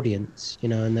an audience, you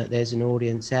know, and that there's an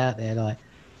audience out there. Like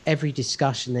every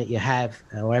discussion that you have,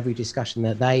 or every discussion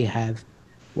that they have,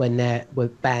 when they're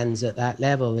with bands at that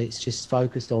level, it's just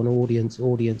focused on audience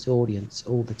all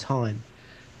the time.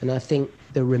 And I think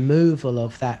the removal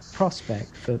of that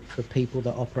prospect for people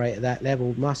that operate at that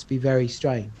level must be very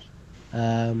strange.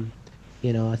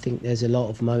 You know, I think there's a lot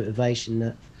of motivation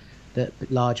that that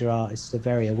larger artists are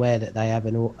very aware that they have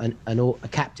a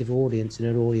captive audience and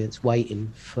an audience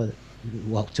waiting for,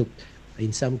 well,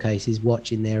 in some cases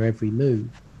watching their every move.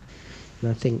 And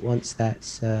I think once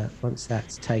that's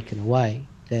taken away,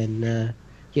 then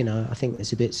I think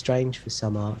it's a bit strange for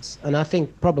some arts. And I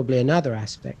think probably another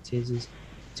aspect is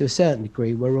to a certain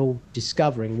degree we're all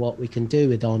discovering what we can do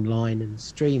with online and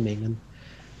streaming. And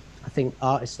I think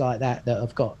artists like that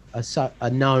have got are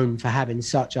known for having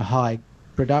such a high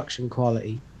production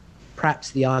quality,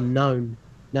 perhaps the unknown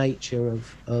nature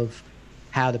of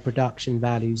how the production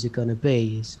values are going to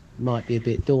be might be a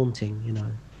bit daunting,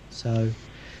 so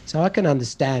I can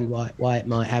understand why it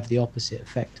might have the opposite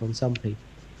effect on some people.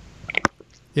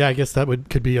 Yeah, I guess that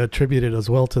could be attributed as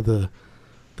well to the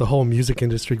whole music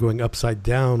industry going upside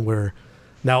down, where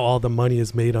now all the money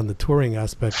is made on the touring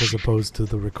aspect as opposed to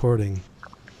the recording.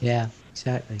 Yeah,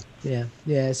 exactly. Yeah.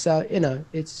 So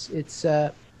it's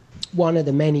one of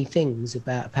the many things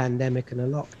about a pandemic and a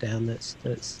lockdown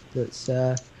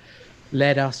that's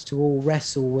led us to all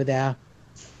wrestle with our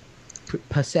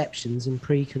perceptions and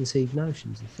preconceived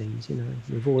notions of things.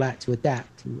 We've all had to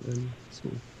adapt and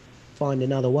sort of find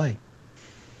another way.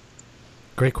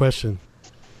 Great question.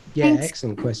 Yeah, Thanks.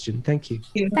 Excellent question. Thank you.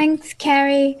 Thanks,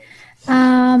 Carrie.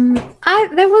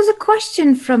 There was a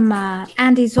question from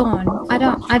Andy Zorn.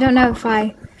 I don't know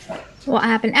what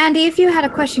happened. Andy, if you had a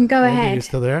question, go Andy, ahead. you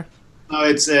still there? No,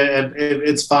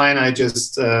 it's fine. I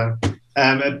just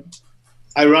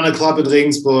I run a club in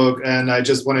Regensburg, and I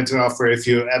just wanted to offer, if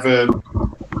you ever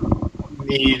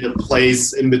need a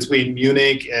place in between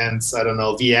Munich and, I don't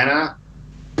know, Vienna,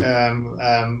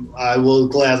 I will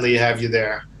gladly have you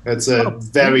there. It's a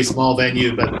very small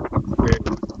venue, but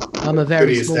I'm a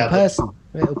very small person.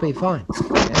 It'll be fine.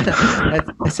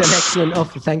 That's an excellent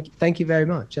offer. Thank you very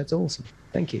much. That's awesome.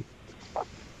 Thank you.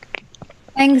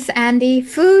 Thanks, Andy.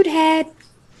 Food head,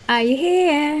 are you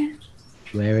here?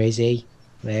 Where is he?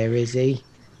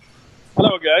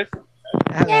 Hello, guys.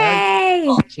 Yay!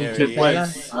 There he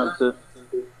is.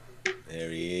 There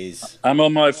he is. I'm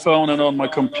on my phone and on my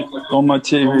on my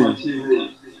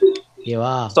TV. You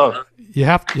are. So you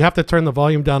have to turn the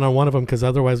volume down on one of them, because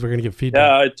otherwise we're going to get feedback.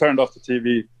 Yeah, I turned off the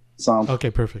TV sound.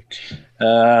 Okay, perfect.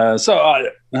 So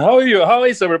how are you? How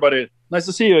is everybody? Nice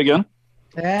to see you again.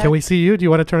 Can we see you? Do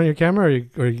you want to turn on your camera,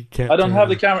 or you can't? I don't have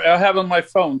the camera. I have on my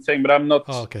phone thing, but I'm not.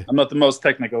 Oh, okay. I'm not the most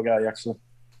technical guy, actually.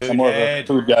 I'm more of a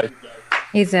food guy.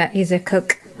 He's a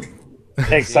cook.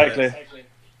 Exactly.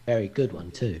 Very good one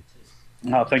too.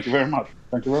 No, thank you very much.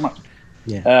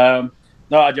 Yeah.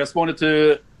 No, I just wanted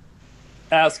to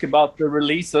ask about the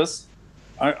releases.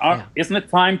 Isn't it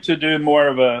time to do more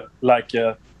of a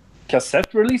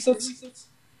cassette releases?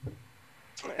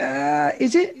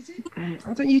 Is it?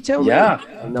 Why don't you tell me? Yeah.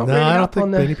 No, I don't think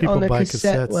many people buy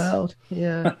cassette cassettes. World.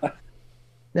 Yeah.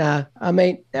 No, I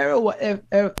mean they're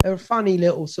a funny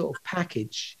little sort of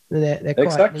package. They're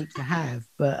quite neat to have,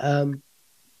 but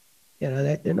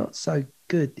they're not so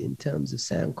good in terms of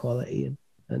sound quality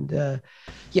and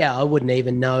I wouldn't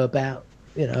even know about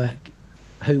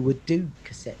who would do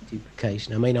cassette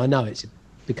duplication. I mean, I know it's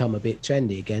become a bit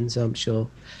trendy again, so I'm sure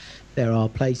there are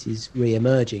places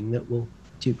re-emerging that will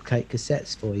duplicate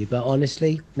cassettes for you. But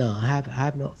honestly, no, I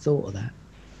have not thought of that.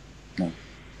 No.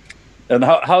 And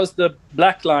how's the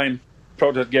Black Line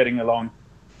project getting along?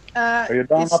 Are you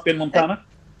done up in Montana?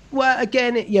 Well,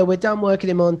 again, we're done working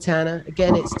in Montana.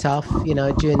 Again, it's tough,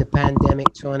 during the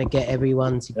pandemic, trying to get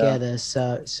everyone together.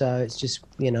 Yeah. So it's just,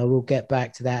 we'll get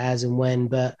back to that as and when.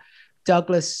 But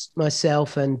Douglas,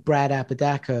 myself, and Brad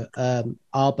Apodaca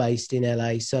are based in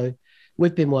LA. So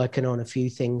we've been working on a few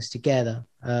things together,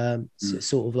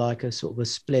 sort of like a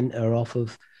splinter off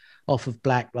of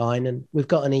Black Line, and we've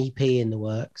got an EP in the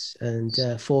works and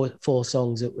four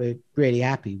songs that we're really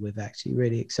happy with, actually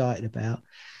really excited about,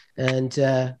 and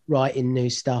writing new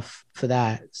stuff for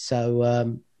that.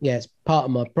 So it's part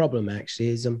of my problem actually,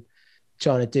 is I'm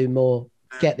trying to do more,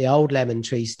 get the old Lemon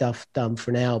Tree stuff done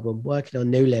for an album, working on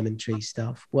new Lemon Tree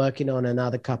stuff, working on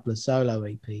another couple of solo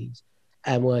EPs,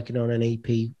 and working on an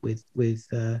EP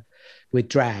with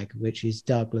Drag, which is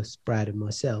Douglas, Brad, and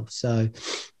myself. So,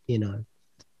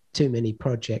 too many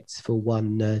projects for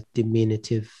one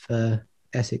diminutive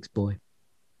Essex boy.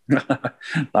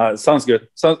 Sounds good.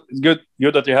 Sounds good.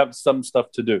 Good that you have some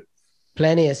stuff to do.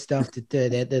 Plenty of stuff to do.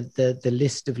 The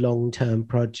list of long-term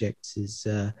projects is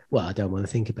I don't want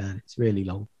to think about it. It's really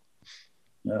long.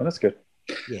 Yeah, that's good.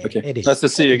 Yeah, okay. It is. Nice to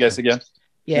see you guys again.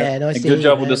 Yeah, nice to good see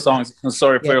job you, with the songs. I'm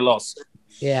sorry for your loss.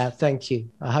 Yeah, thank you.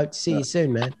 I hope to see you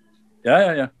soon, man.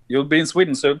 Yeah. You'll be in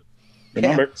Sweden soon.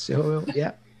 Remember? Yeah, sure will.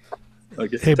 Yeah.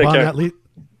 Okay. Hey, Take Bon, care.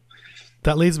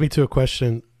 that leads me to a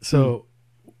question. So,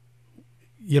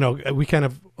 you know,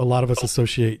 a lot of us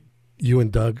associate you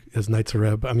and Doug as Nitzer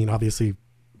Ebb. I mean, obviously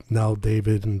now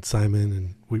David and Simon,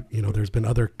 and we, you know, there's been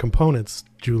other components,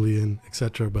 Julian,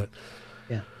 etc. But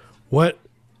yeah, what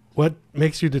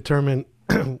makes you determine?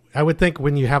 I would think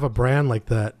when you have a brand like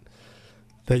that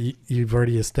you've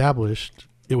already established,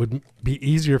 it would be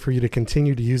easier for you to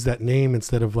continue to use that name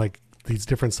instead of like these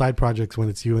different side projects when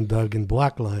it's you and Doug in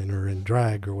Blackline or in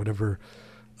drag or whatever.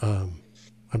 I'm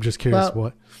just curious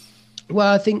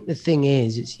Well, I think the thing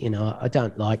is, it's, you know, I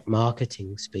don't like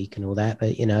marketing speak and all that,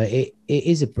 but, you know, it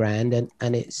is a brand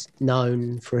and it's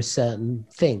known for a certain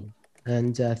thing.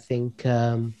 And I think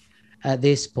at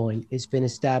this point, it's been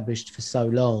established for so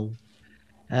long.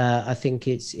 I think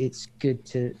it's good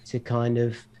to kind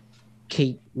of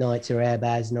keep Nitzer Ebb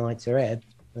as Nitzer Ebb.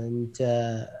 And,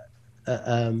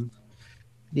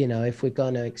 you know, if we're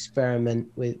going to experiment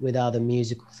with other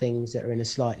musical things that are in a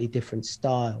slightly different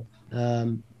style,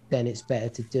 then it's better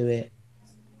to do it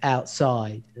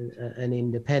outside and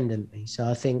independently. So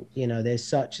I think, you know, there's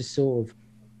such a sort of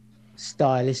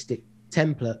stylistic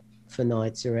template for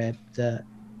Nitzer Ebb that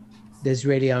there's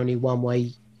really only one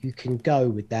way you can go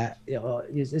with that.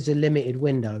 There's a limited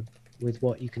window with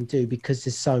what you can do because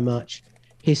there's so much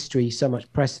history, so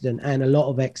much precedent, and a lot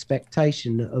of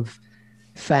expectation of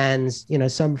fans. You know,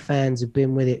 some fans have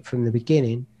been with it from the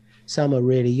beginning. Some are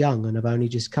really young and have only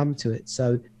just come to it.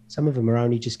 So some of them are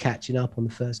only just catching up on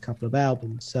the first couple of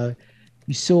albums. So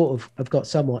you sort of have got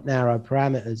somewhat narrow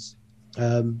parameters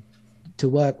to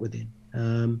work within.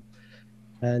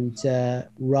 And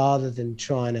rather than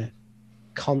trying to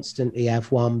constantly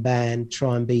have one band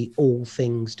try and be all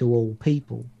things to all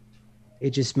people, it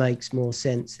just makes more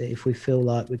sense that if we feel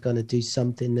like we're going to do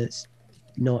something that's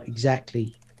not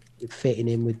exactly fitting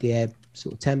in with the Ebb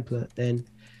sort of template, then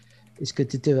it's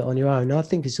good to do it on your own. I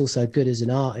think it's also good as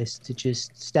an artist to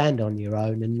just stand on your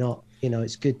own and not, you know,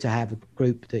 it's good to have a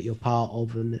group that you're part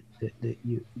of and that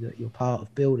you're part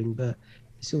of building, but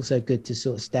it's also good to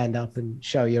sort of stand up and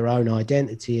show your own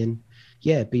identity and,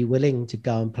 yeah, be willing to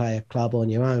go and play a club on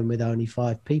your own with only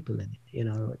 5 people in it, you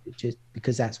know, just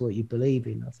because that's what you believe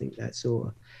in. I think that sort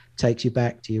of takes you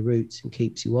back to your roots and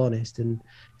keeps you honest. And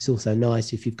it's also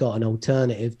nice if you've got an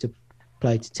alternative to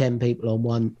play to 10 people on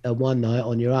one night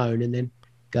on your own and then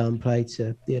go and play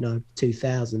to, you know,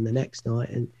 2,000 the next night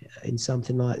in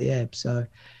something like the Ebb. So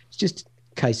it's just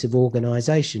a case of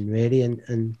organisation, really,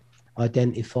 and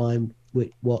identifying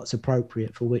what's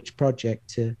appropriate for which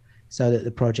project so that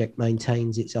the project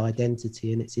maintains its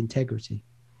identity and its integrity.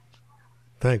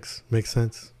 Thanks. Makes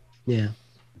sense. Yeah.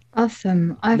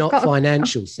 Awesome. Not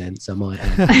financial sense, I might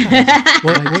add.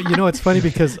 well, you know, it's funny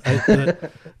because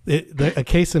a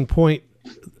case in point,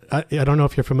 I don't know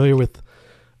if you're familiar with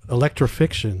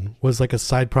Electrofiction, was like a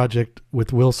side project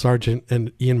with Will Sargent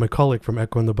and Ian McCulloch from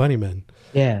Echo and the Bunnymen.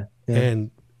 Yeah.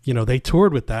 And, you know, they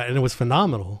toured with that and it was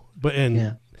phenomenal. But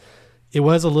it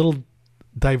was a little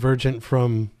divergent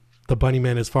from the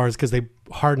Bunnymen as far as, because they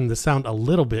hardened the sound a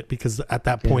little bit, because at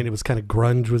that point it was kind of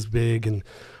grunge was big,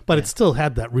 but it still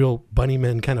had that real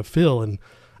Bunnymen kind of feel. And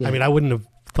I mean, I wouldn't have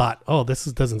thought, oh,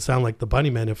 doesn't sound like the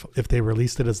Bunnymen if they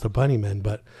released it as the Bunnymen,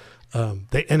 but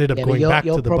they ended up going back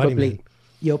to the Bunnymen.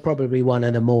 You're probably one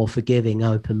of the more forgiving,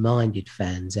 open-minded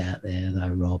fans out there, though,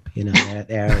 Rob. You know,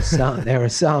 there are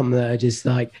some that are just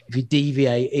like, if you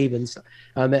deviate even.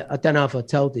 I mean, I don't know if I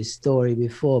told this story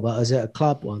before, but I was at a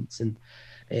club once, and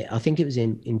I think it was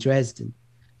in Dresden.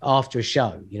 After a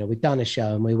show, you know, we'd done a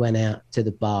show, and we went out to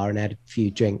the bar and had a few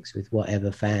drinks with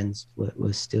whatever fans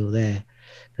were still there.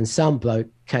 And some bloke,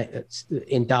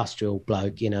 industrial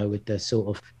bloke, you know, with the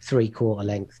sort of 3/4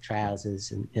 length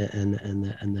trousers and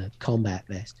the combat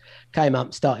vest, came up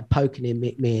and started poking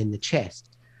me in the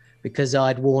chest because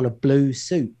I'd worn a blue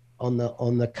suit on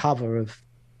the cover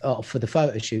for the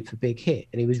photo shoot for Big Hit,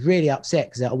 and he was really upset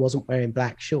because I wasn't wearing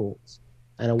black shorts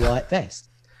and a white vest.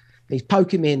 And he's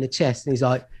poking me in the chest, and he's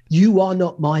like, "You are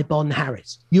not my Bon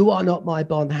Harris. You are not my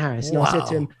Bon Harris." And I said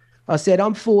to him,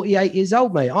 I'm 48 years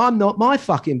old, mate. I'm not my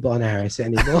fucking Bon Harris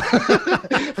anymore.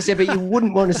 I said, but you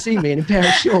wouldn't want to see me in a pair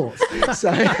of shorts.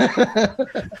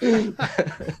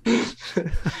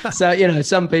 So you know,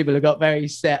 some people have got very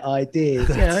set ideas.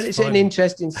 You know, and it's an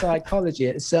interesting psychology.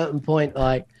 At a certain point,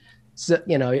 like, so,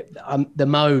 you know, the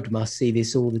Mode must see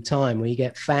this all the time, where you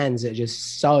get fans that are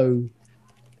just so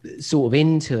sort of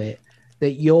into it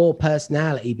that your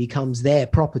personality becomes their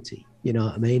property. You know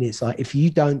what I mean? It's like, if you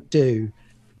don't do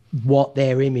what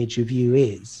their image of you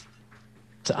is,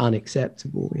 it's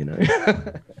unacceptable, you know.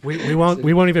 we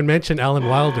won't even mention Alan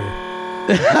Wilder.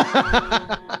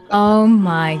 Oh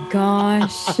my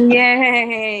gosh.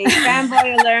 Yay.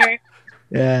 Fanboy alert.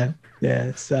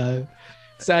 Yeah. So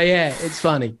So yeah, it's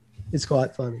funny. It's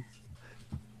quite funny.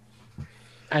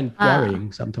 And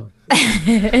worrying sometimes.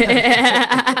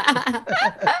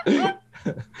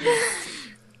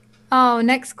 Oh,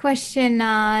 next question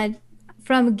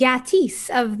from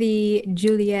Gatis of the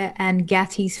Julia and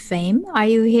Gatis fame. Are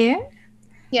you here?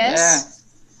 Yes.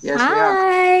 Yeah. Yes, Hi. we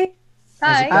are.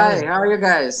 Hi. Hi, how are you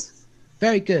guys?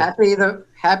 Very good.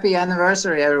 Happy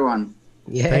anniversary, everyone.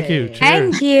 Yeah. Thank you. Cheers.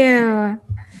 Thank you.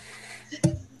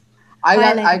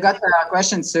 I got a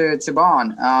question to Bon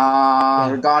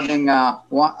regarding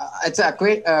one. It's a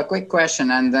quick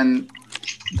question, and then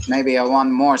maybe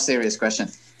one more serious question.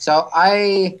 So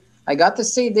I got the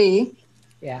CD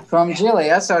from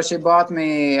Julia. So she bought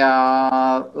me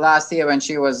last year when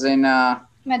she was in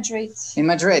Madrid. In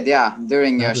Madrid, yeah,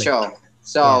 during your show.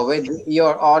 So with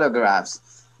your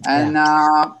autographs, and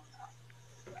I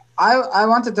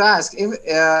wanted to ask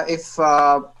if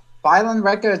Pylon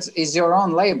Records is your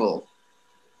own label.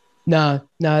 No,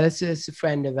 that's a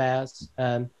friend of ours,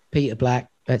 Peter Black.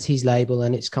 That's his label,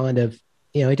 and it's kind of,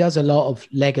 he does a lot of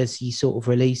legacy sort of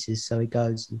releases. So he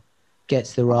goes and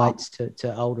gets the rights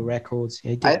to older records.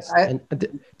 He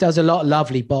does a lot of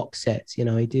lovely box sets. He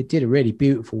did a really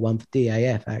beautiful one for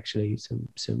DAF, actually. Some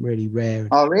really rare.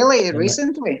 Oh, really?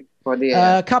 Recently? For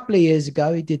DAF? A couple of years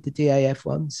ago, he did the DAF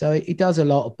one. So he does a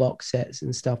lot of box sets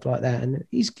and stuff like that. And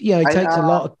he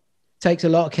takes a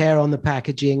lot of care on the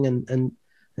packaging and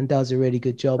does a really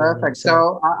good job. Perfect.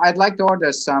 So I'd like to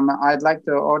order I'd like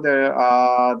to order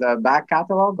the back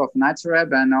catalog of Nitzer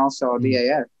Ebb and also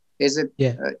DAF. Is it?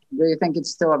 Yeah. Do you think it's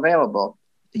still available?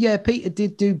 Yeah, Peter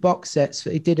did do box sets.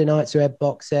 He did a Nitzer Ebb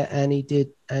box set, and he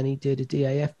did a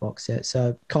DAF box set.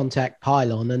 So contact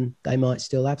Pylon, and they might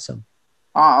still have some.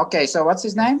 Oh, okay. So what's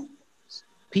his name?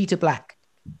 Peter Black.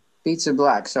 Peter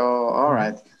Black. So all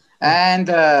right. And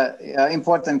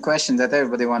important question that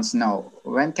everybody wants to know: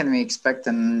 when can we expect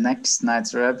the next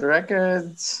Nitzer Ebb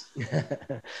record?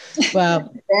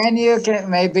 Well, and you can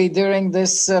maybe during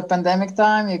this pandemic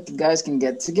time, you guys can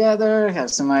get together,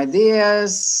 have some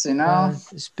ideas.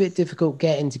 It's a bit difficult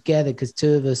getting together because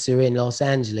two of us are in Los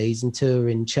Angeles and two are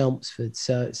in Chelmsford,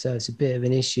 so it's a bit of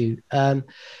an issue.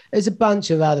 There's a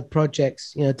bunch of other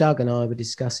projects. Doug and I were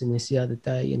discussing this the other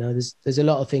day. There's a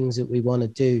lot of things that we want to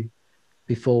do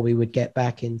before we would get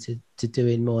back into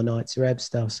doing more Nitzer Ebb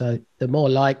stuff. So the more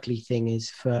likely thing is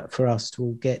for us to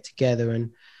all get together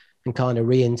and kind of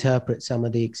reinterpret some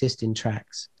of the existing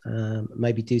tracks,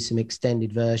 maybe do some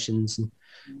extended versions and,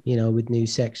 with new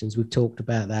sections. We've talked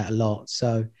about that a lot.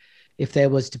 So if there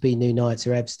was to be new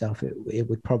Nitzer Ebb stuff, it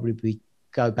would probably be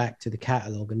go back to the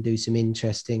catalogue and do some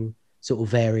interesting sort of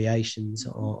variations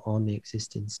on the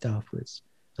existing stuff.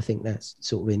 I think that's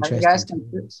sort of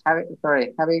interesting.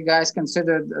 Have you guys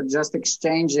considered just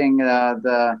exchanging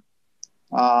the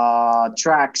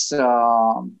tracks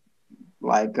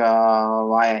like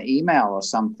via email or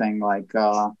something like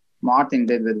Martin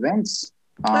did with Vince?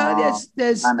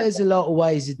 There's a lot of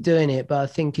ways of doing it, but I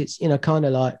think it's kind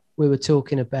of like we were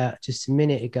talking about just a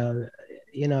minute ago.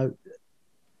 In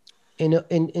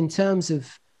terms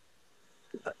of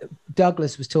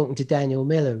Douglas was talking to Daniel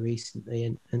Miller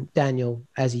recently, and Daniel,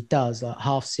 as he does, like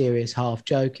half serious, half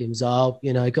joking, was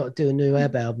like, got to do a new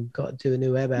Ebb album,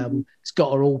 It's got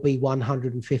to all be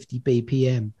 150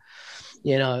 BPM,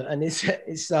 and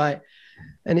it's like,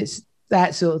 and it's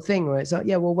that sort of thing where it's like,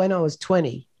 yeah, well, when I was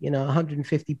 20,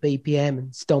 150 BPM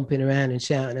and stomping around and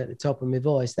shouting at the top of my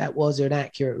voice, that was an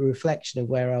accurate reflection of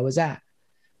where I was at,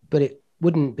 but it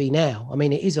wouldn't be now. I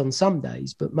mean, it is on some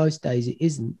days, but most days it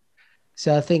isn't.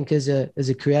 So I think as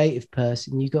a creative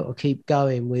person, you've got to keep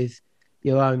going with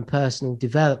your own personal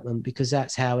development, because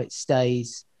that's how it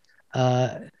stays.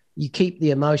 You keep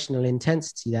the emotional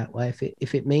intensity that way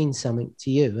if it means something to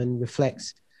you and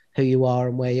reflects who you are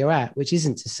and where you're at, which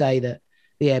isn't to say that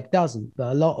the Ebb doesn't,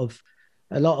 but a lot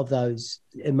of those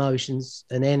emotions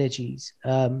and energies,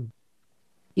 were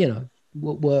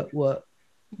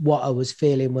what I was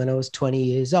feeling when I was 20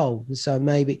 years old. And so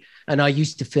maybe, and I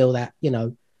used to feel that,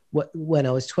 when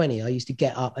I was 20, I used to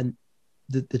get up and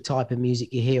the type of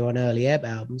music you hear on early Ebb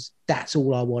albums, that's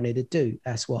all I wanted to do.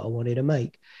 That's what I wanted to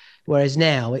make. Whereas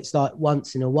now it's like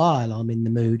once in a while I'm in the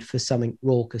mood for something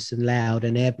raucous and loud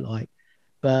and Ebb-like.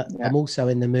 But I'm also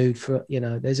in the mood for,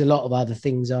 there's a lot of other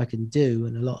things I can do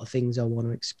and a lot of things I want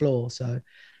to explore. So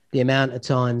the amount of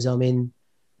times I'm in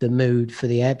the mood for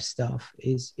the Ebb stuff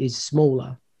is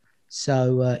smaller.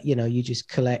 So, you just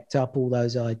collect up all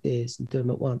those ideas and do them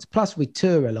at once. Plus we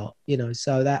tour a lot,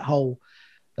 so the whole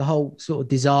sort of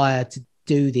desire to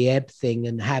do the Ebb thing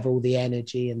and have all the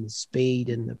energy and the speed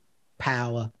and the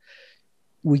power,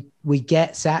 we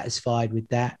get satisfied with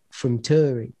that from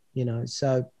touring. you know.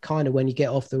 So kind of when you get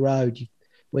off the road,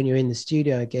 when you're in the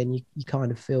studio again, you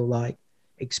kind of feel like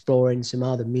exploring some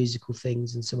other musical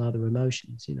things and some other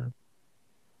emotions, you know.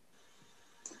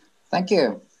 Thank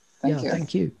you.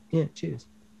 Thank you. Yeah, cheers.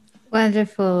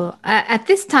 Wonderful. At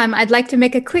this time, I'd like to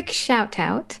make a quick shout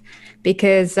out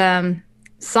because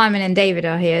Simon and David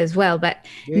are here as well. But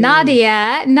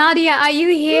Nadia, are you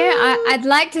here? I'd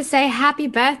like to say happy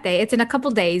birthday. It's in a couple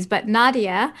days, but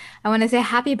Nadia, I want to say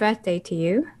happy birthday to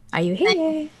you. Are you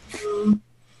here?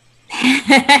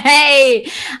 Hey,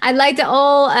 I'd like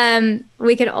to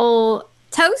we could all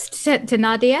toast to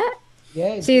Nadia.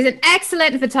 Yes. She's an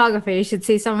excellent photographer. You should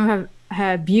see some of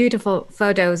her beautiful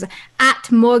photos at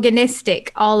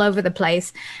Morganistic all over the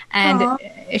place. And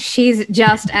she's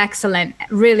just excellent.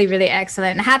 Really, really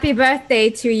excellent. Happy birthday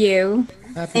to you.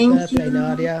 Happy birthday,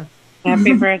 Nadia.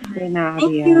 Happy birthday, Nadia.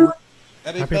 Thank you.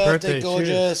 Happy birthday,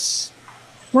 gorgeous.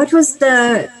 What was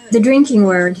the drinking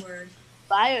word?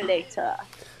 Violator.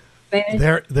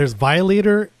 There's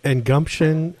violator and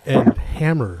gumption and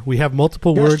hammer. We have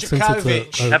multiple words since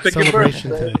it's a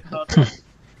celebration today.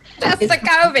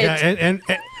 Shostakovich. Yeah,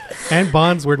 and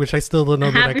Bond's word, which I still don't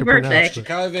know that I can pronounce.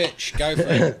 Shostakovich, go for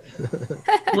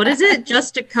it. What is it?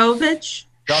 Shostakovich?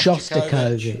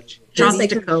 Shostakovich.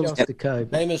 Shostakovich.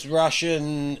 Famous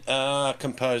Russian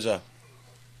composer.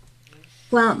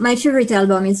 Well, my favorite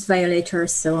album is Violator,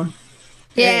 so.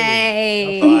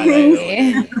 Yay!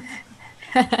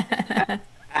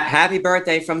 Happy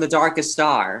birthday from the darkest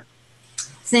star.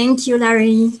 Thank you,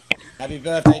 Larry. Happy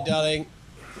birthday, darling.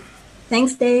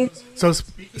 Thanks, Dave. So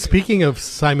speaking of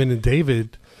Simon and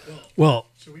David, well,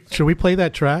 should we play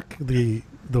that track? The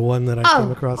one that I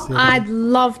came across the other I'd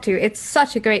love to. It's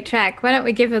such a great track. Why don't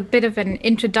we give a bit of an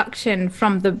introduction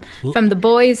from the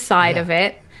boys' side of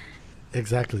it?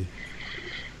 Exactly.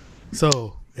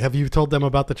 So, have you told them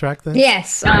about the track then?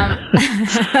 Yes.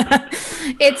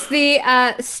 It's the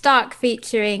Stark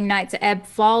featuring Nitzer Ebb,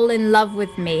 Fall in Love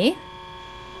with Me.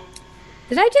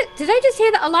 Did I just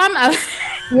hear the alarm?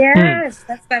 Yes,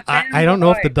 that's that. I don't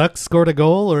know if the Ducks scored a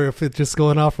goal or if it's just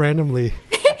going off randomly,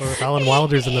 or if Alan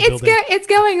Wilder's in the building. It's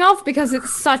going off because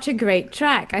it's such a great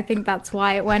track. I think that's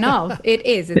why it went off.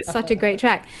 It's such a great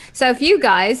track. So if you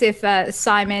guys,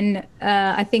 Simon,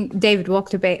 I think David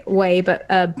walked away, but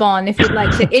Bon, if you'd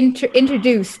like to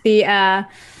introduce the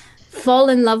Fall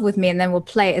in Love with Me, and then we'll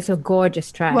play it. It's a gorgeous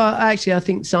track. Well, actually, I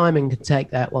think Simon can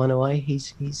take that one away.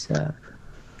 He's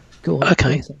cool.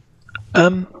 Okay.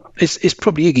 It's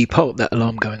probably Iggy Pop, that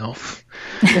alarm going off.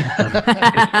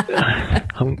 I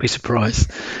wouldn't be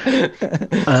surprised.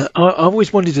 I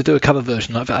always wanted to do a cover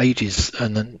version like for ages,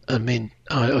 and then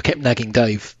I kept nagging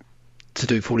Dave to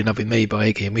do "Fall in Love with Me"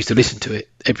 by Iggy, and we used to listen to it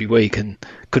every week and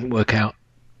couldn't work out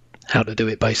how to do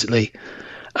it basically.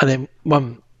 And then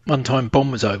one time Bon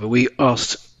was over, we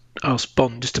asked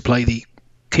Bon just to play the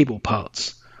keyboard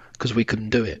parts because we couldn't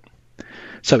do it.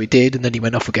 So he did, and then he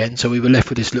went off again. So we were left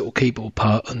with this little keyboard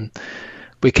part, and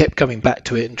we kept coming back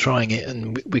to it and trying it,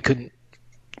 and we couldn't.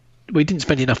 We didn't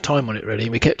spend enough time on it really.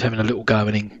 We kept having a little go,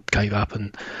 and then gave up.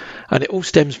 And it all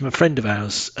stems from a friend of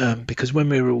ours, because when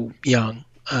we were all young,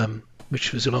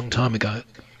 which was a long time ago,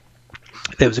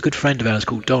 there was a good friend of ours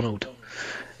called Donald,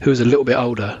 who was a little bit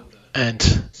older,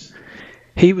 and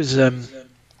he was a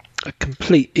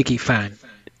complete Iggy fan.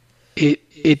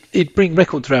 It'd bring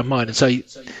records around mine and say,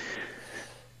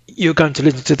 "You're going to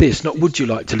listen to this," not "would you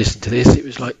like to listen to this?" It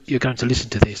was like, "You're going to listen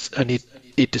to this," and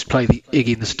he'd just play the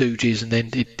Iggy and the Stooges, and then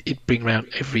it'd bring round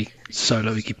every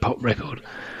solo Iggy Pop record,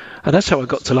 and that's how I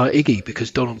got to like Iggy,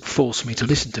 because Donald forced me to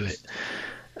listen to it.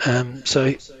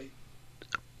 So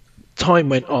time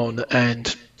went on,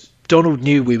 and Donald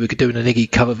knew we were doing an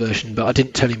Iggy cover version, but I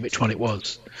didn't tell him which one it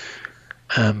was,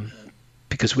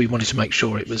 because we wanted to make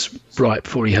sure it was right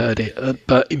before he heard it.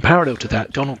 But in parallel to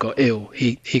that, Donald got ill.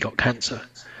 He got cancer.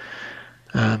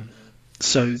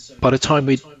 So by the time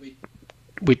we'd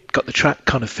got the track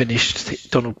kind of finished,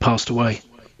 Donald passed away.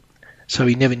 So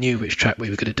he never knew which track we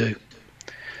were going to do.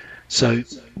 So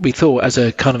we thought, as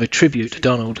a kind of a tribute to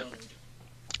Donald,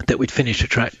 that we'd finish the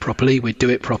track properly, we'd do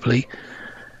it properly.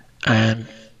 And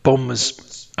Bon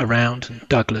was around, and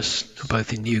Douglas were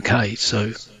both in the UK.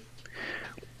 So,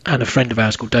 and a friend of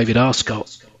ours called David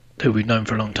Arscott, who we've known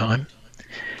for a long time.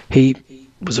 He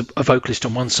was a vocalist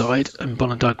on one side, and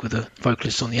Bon and Doug were the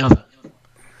vocalists on the other.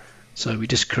 So we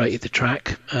just created the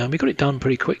track. We got it done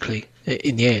pretty quickly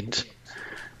in the end.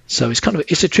 So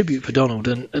it's a tribute for Donald,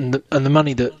 and the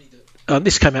money that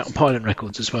this came out on Pylon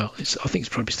Records as well. I think it's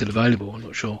probably still available. I'm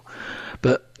not sure,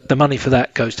 but the money for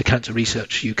that goes to Cancer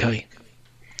Research UK.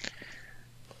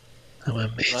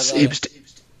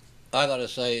 I gotta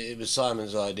say, it was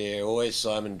Simon's idea. Always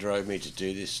Simon drove me to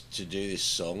do this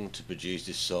song, to produce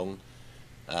this song,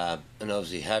 and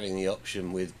obviously having the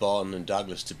option with Bon and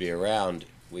Douglas to be around,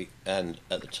 and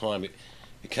at the time it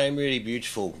became really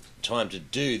beautiful time to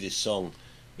do this song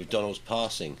with Donald's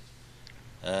passing.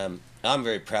 I'm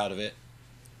very proud of it.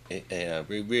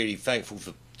 We're really thankful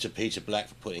to Peter Black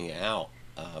for putting it out,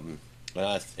 and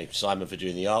I thank Simon for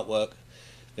doing the artwork.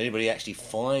 If anybody actually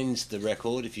finds the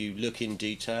record, if you look in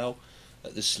detail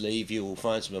at the sleeve, you will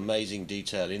find some amazing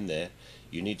detail in there.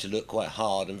 You need to look quite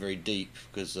hard and very deep,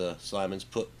 because Simon's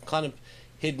put kind of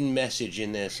hidden message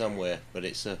in there somewhere, but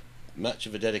it's much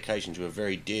of a dedication to a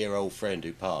very dear old friend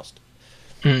who passed.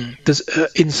 There's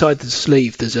inside the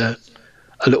sleeve, there's a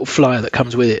little flyer that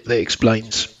comes with it that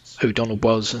explains who Donald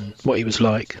was and what he was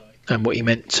like and what he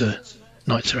meant to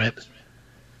Nitzer Ebb.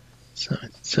 So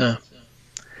it's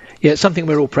yeah, it's something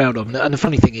we're all proud of. And the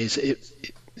funny thing is,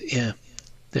 yeah,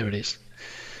 there it is.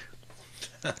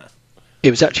 It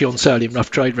was actually on sale in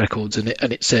Rough Trade Records, and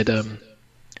it said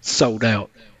sold out.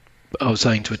 But I was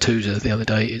saying to a Tutor the other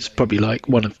day, it's probably like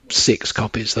one of 6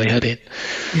 copies they had in.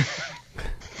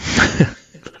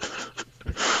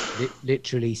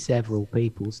 Literally several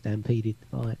people stampeded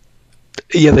to buy it.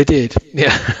 Yeah, they did.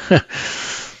 Yeah.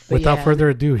 Without further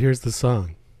ado, here's the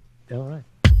song. All right.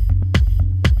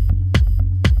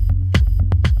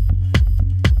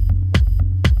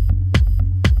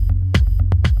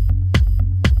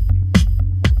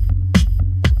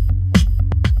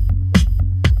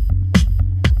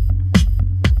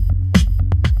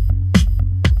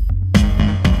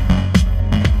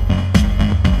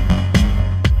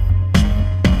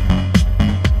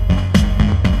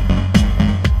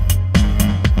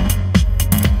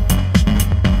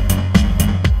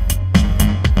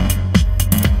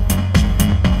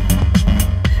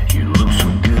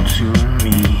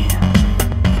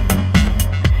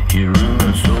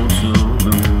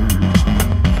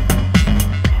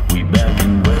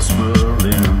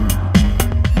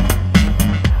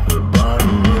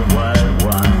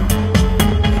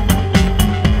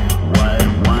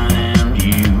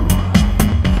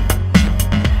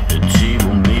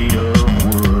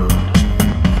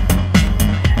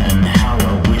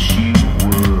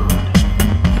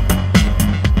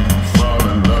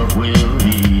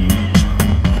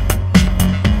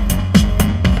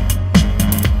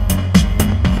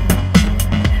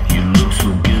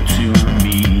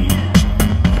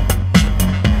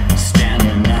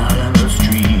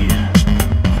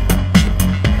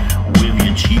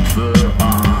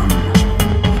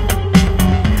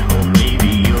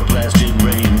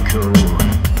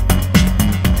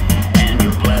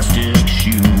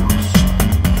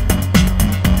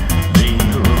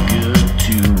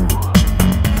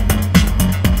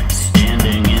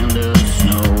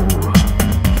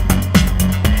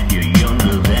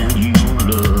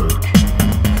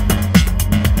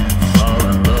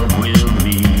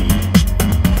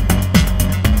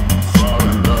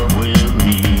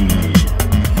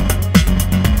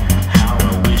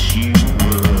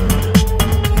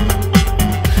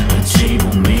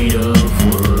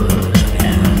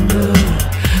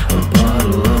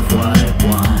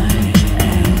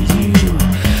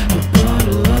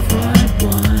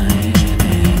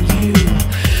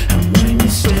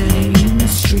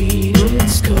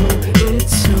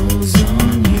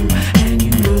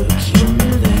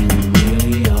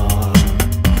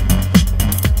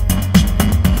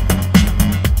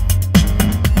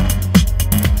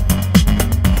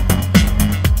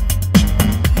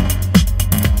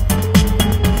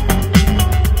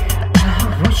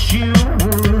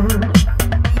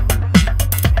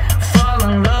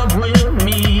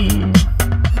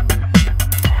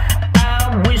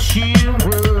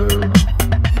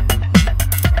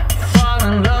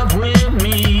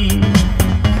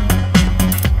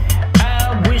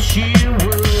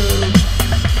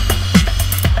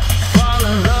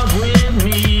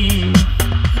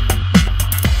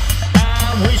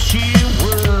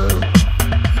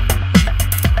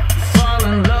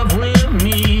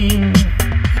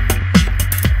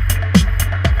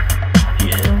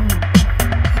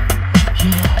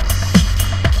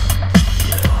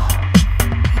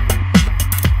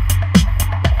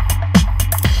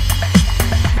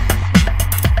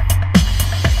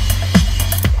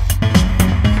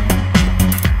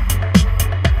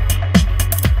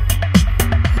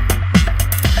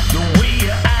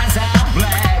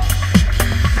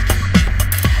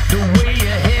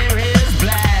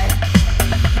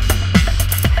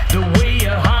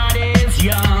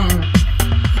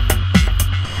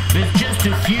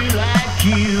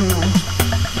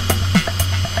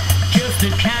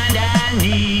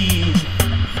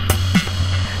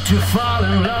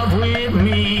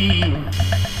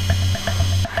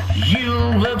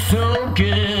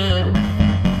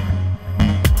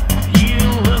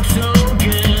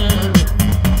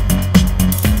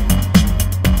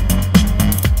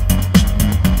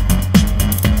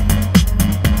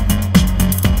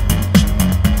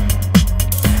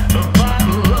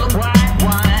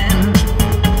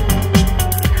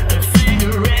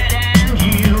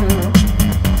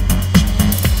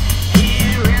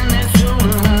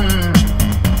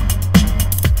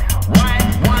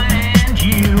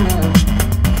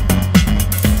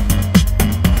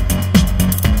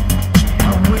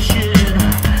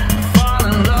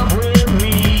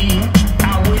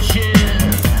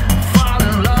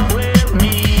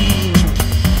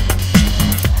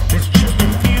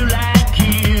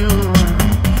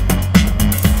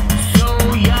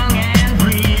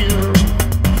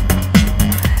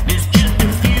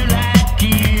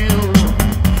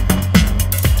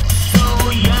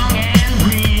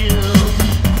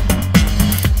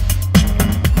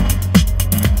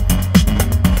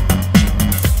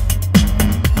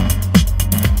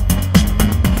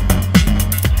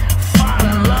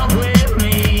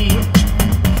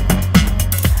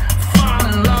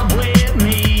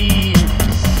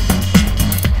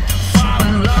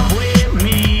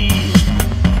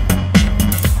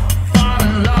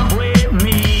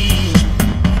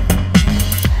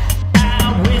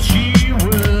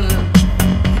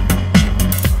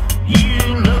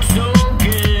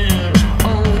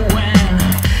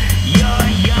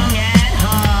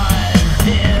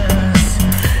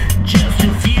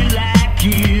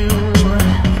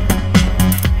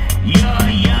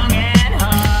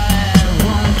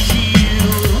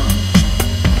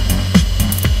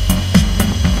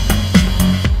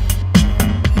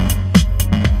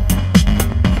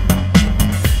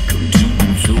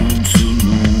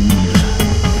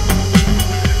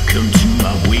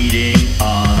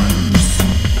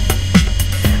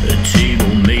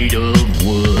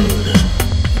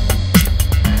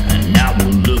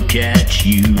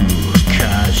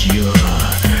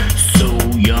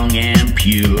 young and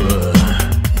pure.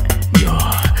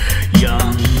 You're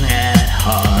young at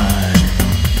heart.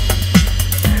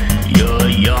 You're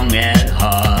young at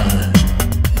heart.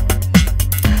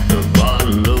 A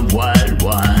bottle of white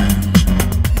wine.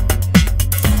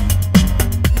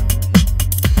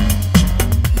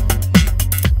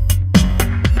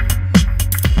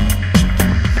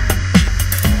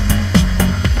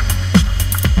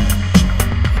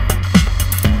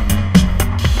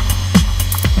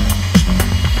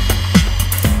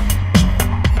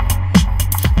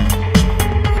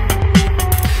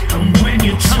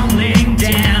 Tumbling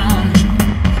down,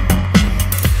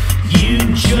 you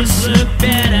just look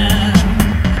better.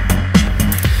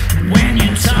 When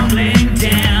you're tumbling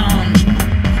down,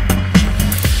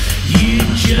 you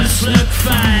just look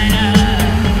finer.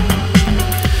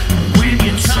 When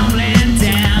you're tumbling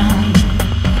down,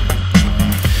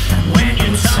 when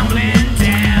you're tumbling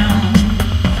down,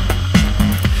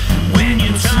 when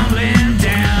you're tumbling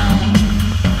down,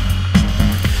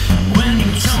 when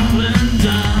you're tumbling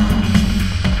down.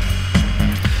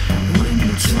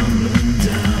 Tumbling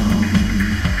down,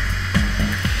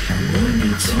 when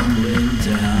you're tumbling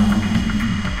down,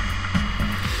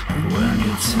 when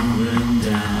you're tumbling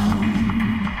down,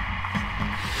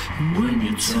 when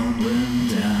you're tumbling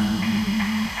down.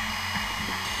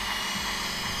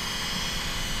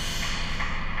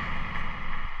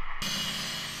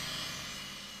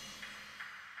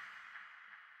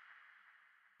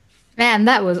 Man,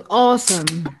 that was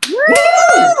awesome.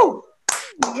 Woo!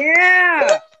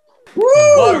 Yeah. Woo!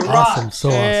 Awesome, so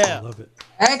awesome. I love it.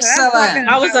 Excellent.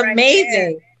 That was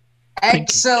amazing.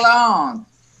 Excellent.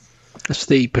 That's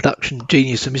the production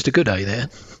genius of Mr. Gooday there.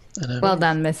 Well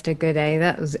done, Mr. Gooday.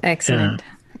 That was excellent.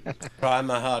 Try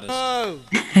my hardest.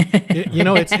 You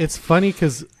know, it's funny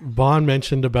because Bon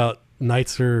mentioned about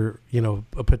Nitzer, you know,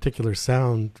 a particular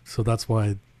sound, so that's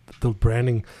why the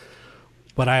branding.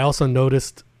 But I also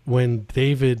noticed when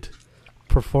David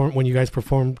performed, when you guys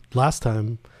performed last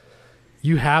time,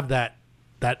 you have that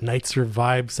Nitzer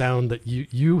vibe sound that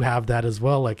you have that as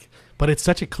well. Like, but it's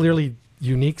such a clearly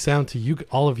unique sound to you,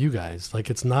 all of you guys. Like,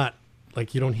 it's not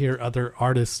like you don't hear other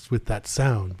artists with that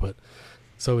sound, but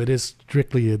so it is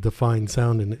strictly a defined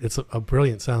sound, and it's a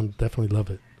brilliant sound. Definitely love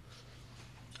it.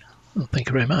 Well, thank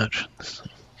you very much.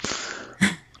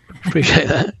 Appreciate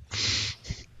that.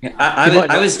 Yeah,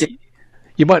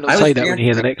 you might not say that when you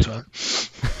hear the next one.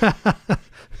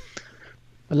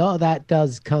 A lot of that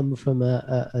does come from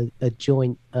a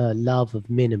joint love of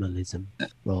minimalism,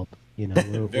 Rob. You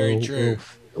know, Very true.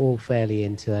 We're all fairly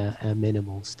into our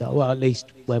minimal stuff. Well, at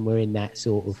least when we're in that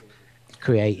sort of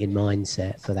creating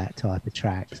mindset for that type of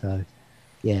track. So,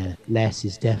 yeah, less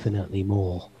is definitely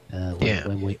more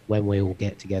when we all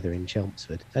get together in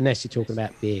Chelmsford. Unless you're talking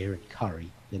about beer and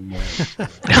curry, then more.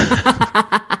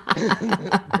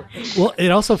 Well,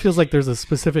 it also feels like there's a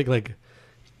specific, like,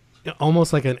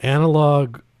 almost like an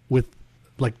analog with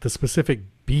like the specific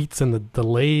beats and the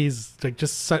delays, like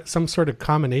just some sort of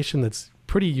combination that's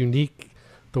pretty unique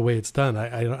the way it's done.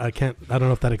 I don't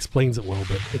know if that explains it well,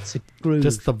 but it's a groove,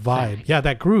 just the vibe. thing. Yeah,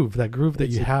 that groove that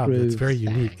you have, it's very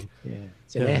unique. Yeah,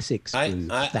 it's an Essex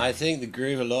groove. I think the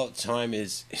groove a lot of the time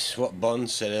is what Bon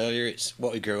said earlier. It's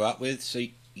what we grew up with, so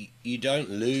you don't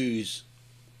lose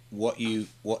what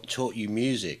taught you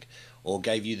music or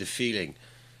gave you the feeling.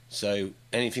 So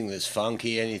anything that's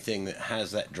funky, anything that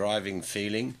has that driving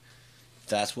feeling,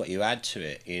 that's what you add to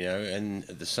it, you know. And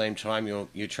at the same time,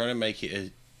 you're trying to make it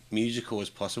as musical as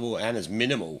possible and as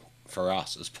minimal for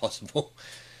us as possible,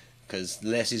 because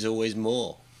less is always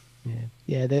more.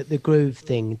 Yeah. The groove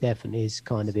thing definitely is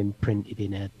kind of imprinted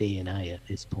in our DNA at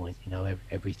this point. You know,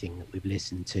 everything that we've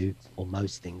listened to, or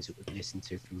most things that we've listened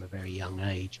to from a very young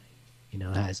age, you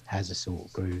know, has a sort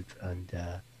of groove, and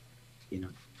you know,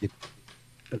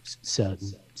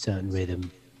 certain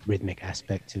rhythmic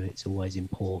aspect to it's always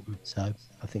important. So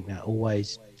I think that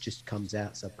always just comes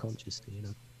out subconsciously, you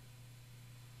know.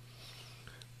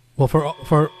 Well,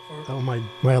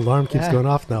 my alarm keeps going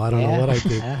off now. I don't know what I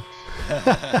did.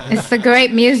 It's the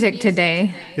great music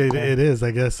today. It is.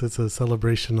 I guess it's a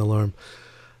celebration alarm.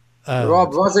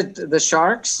 Rob, was it the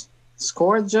Sharks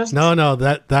scored just? No,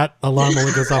 that alarm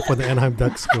only goes off when the Anaheim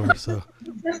Ducks score. So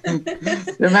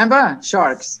remember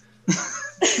Sharks.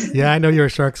 Yeah, I know you're a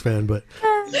Sharks fan, but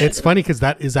it's funny because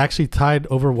that is actually tied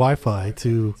over Wi-Fi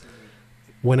to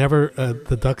whenever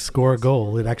the Ducks score a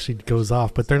goal, it actually goes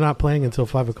off. But they're not playing until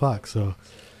 5 o'clock, so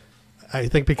I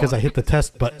think because I hit the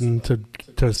test button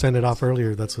to send it off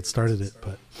earlier, that's what started it.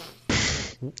 But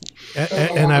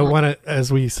and I want to,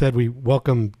 as we said, we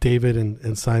welcome David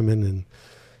and Simon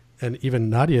and even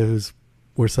Nadia,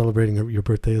 we're celebrating your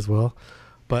birthday as well.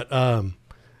 But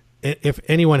if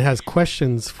anyone has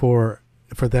questions for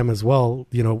them as well,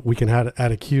 we can add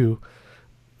a queue.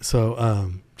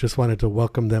 So just wanted to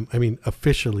welcome them. I mean,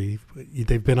 officially,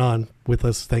 they've been on with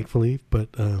us, thankfully, but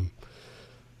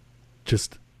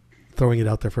just throwing it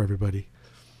out there for everybody.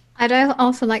 I'd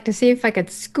also like to see if I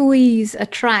could squeeze a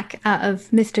track out of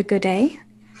Mr. Gooday.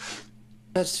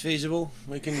 That's feasible.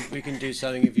 We can do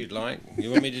something if you'd like. You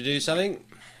want me to do something?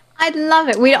 I'd love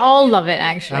it. We'd all love it,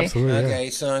 actually. Absolutely. Okay,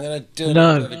 so I'm going to do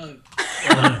No.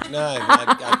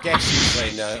 I guess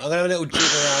you'd say no. I'm going to have a little jig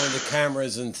around with the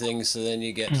cameras and things, so then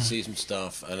you get to see some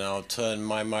stuff. And I'll turn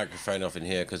my microphone off in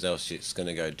here, because else it's going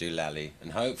to go doolally.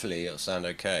 And hopefully it'll sound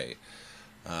okay.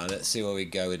 Let's see where we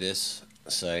go with this.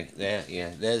 So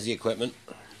there's the equipment.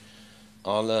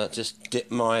 I'll just dip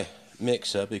my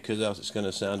mixer, because else it's going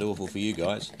to sound awful for you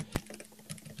guys.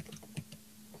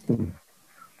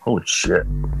 Holy shit.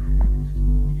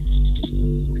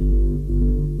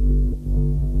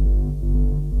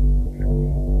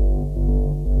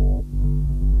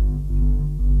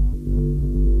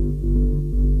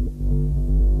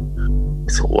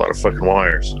 It's a lot of fucking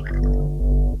wires.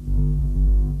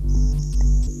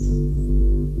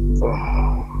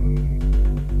 Oh.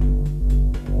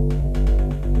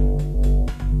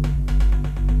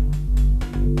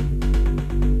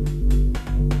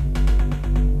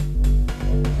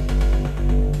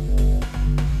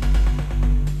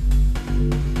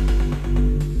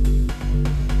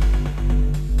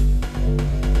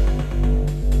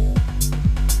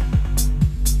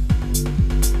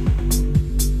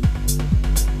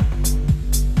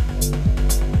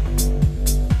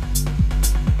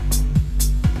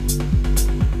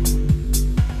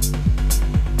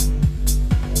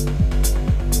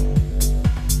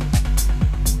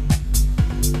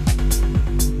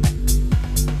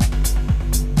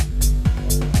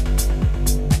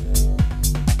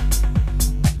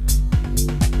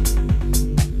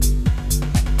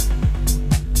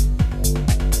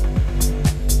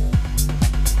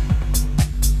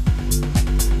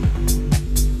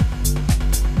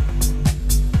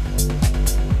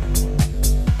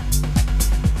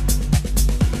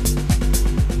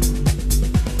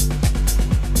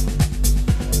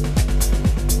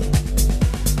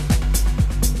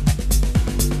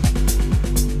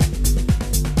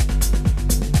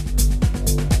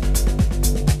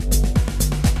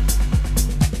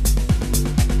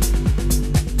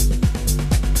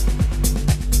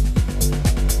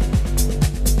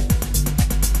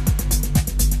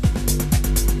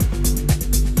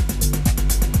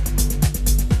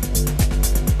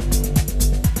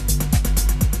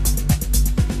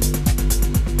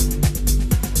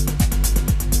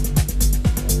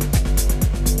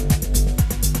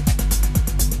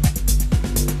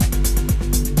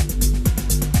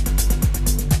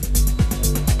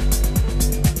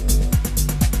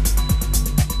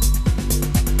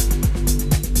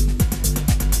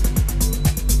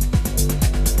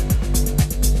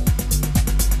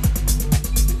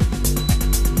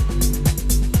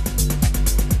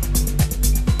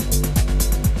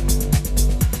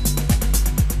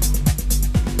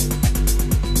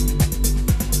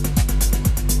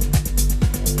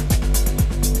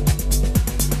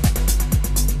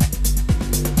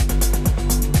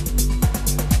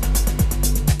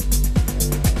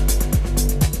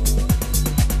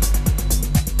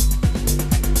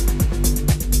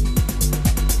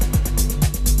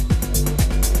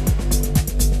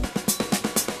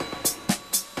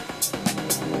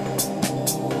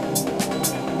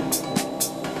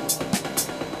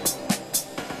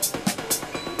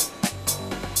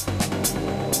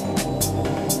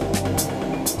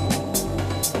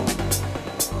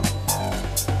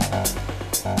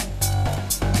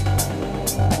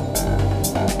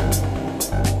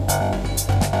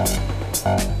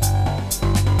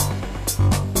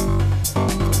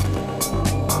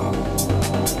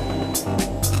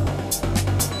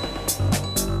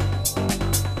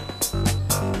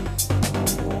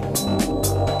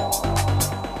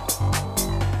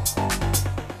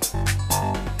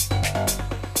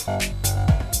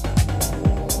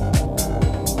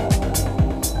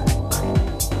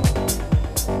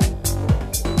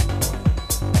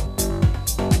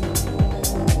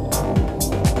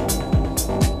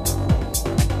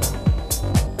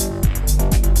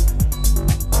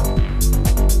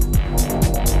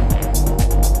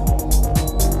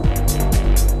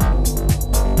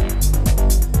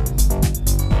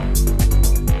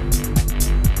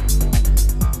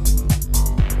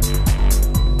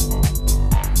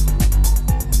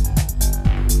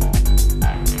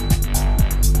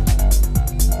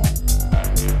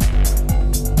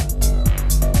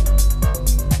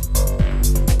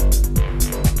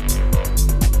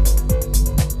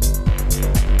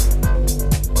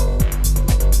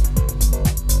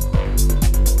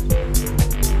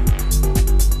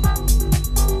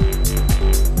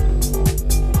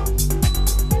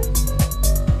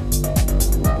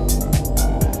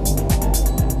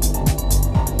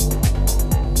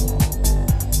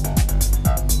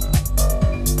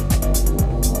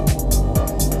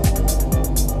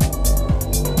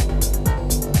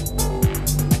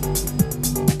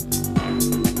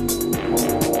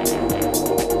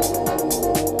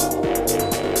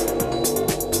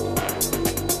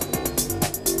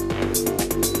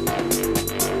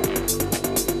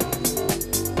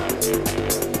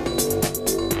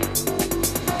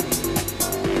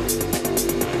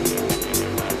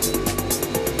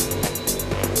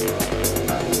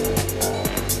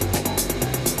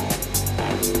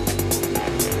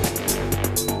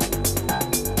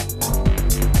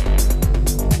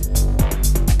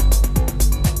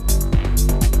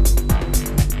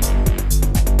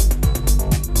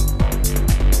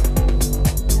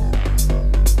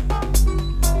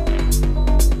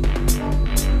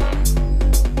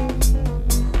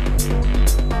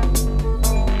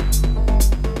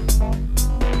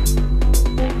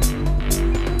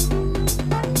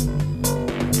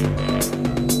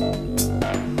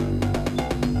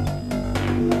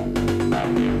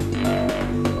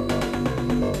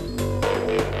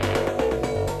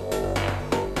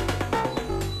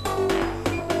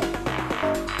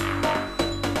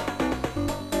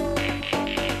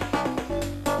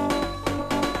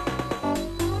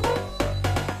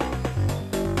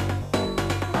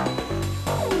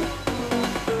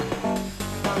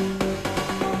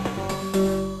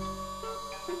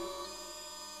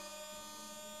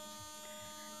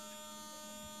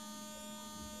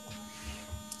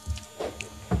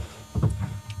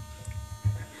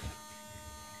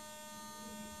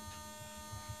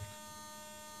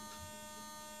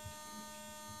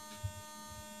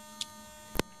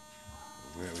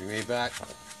 We'll bring me back.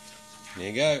 There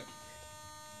you go.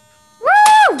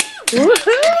 Woo!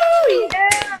 Woohoo!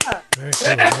 Yeah!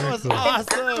 That was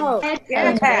awesome.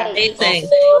 Yeah. Amazing.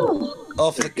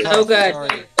 Off the cuff. So good.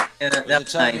 Sorry. Yeah,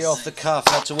 That's totally nice. off the cuff.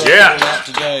 Had to work Yeah. it all out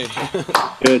today.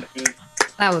 Good.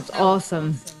 That was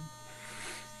awesome.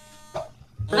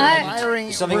 We're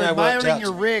admiring, Something we're I worked admiring out.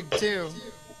 your rig too.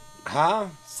 Huh?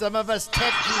 Some of us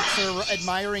tech geeks are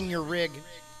admiring your rig.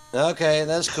 Okay,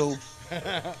 that's cool. We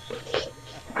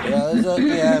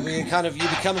kind of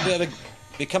become a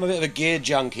bit of a gear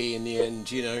junkie in the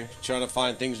end. You know, trying to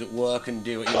find things that work and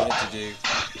do what you want it to do.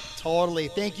 Totally.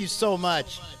 Thank you so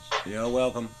much. You're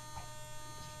welcome.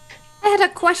 I had a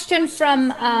question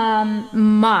from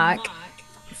Mark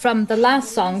from the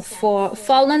last song for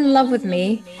Fall in Love with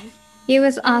Me. He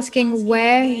was asking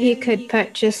where he could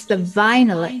purchase the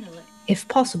vinyl, if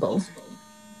possible.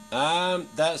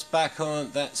 That's back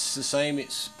on. That's the same.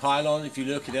 It's Pylon. If you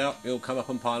look it up, it'll come up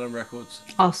on Pylon Records.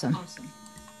 Awesome.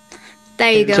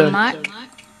 There you go, So- Mark.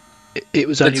 It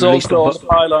was only It's released also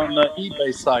on. on Pylon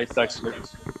eBay site, actually.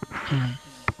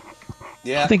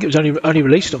 Yeah. I think it was only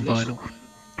released on vinyl.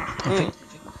 I think.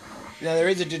 Yeah, there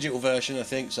is a digital version, I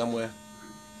think, somewhere.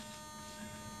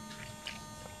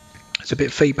 There's a bit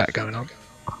of feedback going on.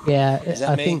 Yeah, Is that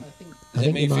I me? think Is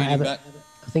it me you might have. feedback?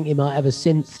 I think you might have a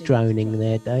synth droning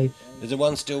there, Dave. Is the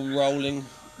one still rolling?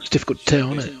 It's difficult to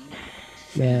tell, isn't it?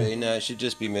 Yeah. No, it should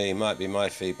just be me. It might be my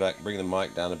feedback. Bring the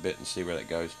mic down a bit and see where it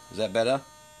goes. Is that better?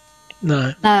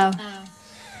 No. No.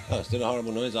 Oh, it's still a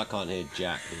horrible noise. I can't hear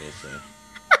Jack here, so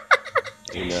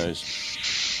who knows?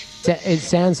 It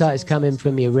sounds like it's coming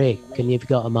from your rig. And you've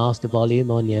got a master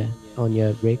volume on your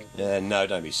rig. No,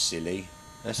 don't be silly.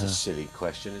 That's a silly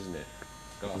question, isn't it?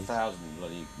 Got 1,000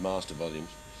 bloody master volumes.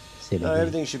 Silly. No,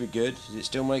 everything should be good. Is it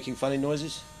still making funny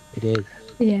noises? It is.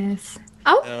 Yes.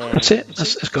 Oh. That's it.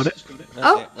 That's got it.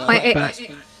 Oh, wait,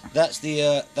 That's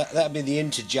the that'd be the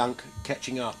interjunk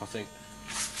catching up, I think.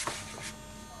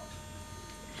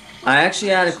 I actually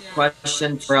had a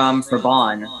question for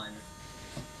Bon.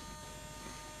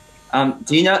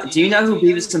 Do you know who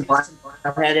Beavis and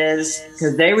Butthead is?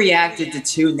 Because they reacted to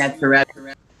 2 Nitzer Ebb.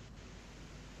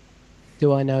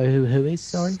 Do I know who is?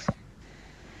 Sorry.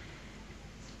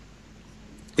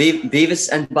 Beavis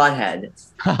and Butthead.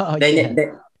 Oh,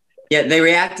 They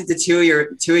reacted to two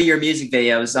of your music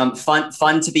videos.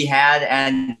 Fun to be had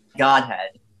and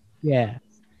Godhead. Yeah.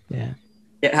 Yeah.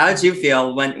 How did you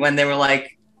feel when they were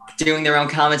like doing their own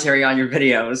commentary on your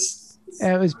videos?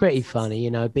 It was pretty funny,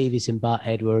 you know. Beavis and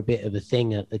Butthead were a bit of a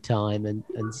thing at the time, and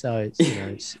so it's, you know,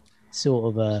 it's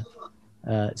sort of a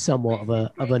somewhat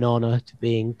of an honor to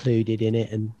be included in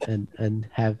it, and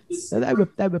have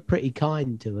they were pretty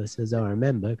kind to us, as I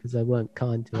remember, because they weren't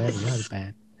kind to any other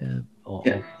band.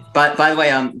 But by the way,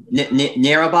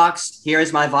 Nerobox, here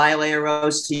is my Violator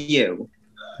Rose to you.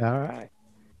 All right.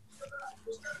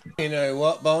 You know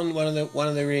what, Bon? One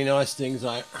of the really nice things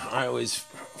I always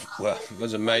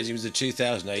was amazing was the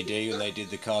 2000 AD when they did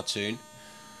the cartoon.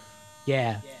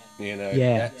 Yeah. You know.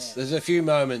 Yeah. There's a few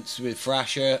moments with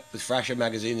Thrasher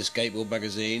magazine, the skateboard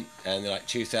magazine, and like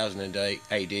 2008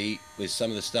 AD with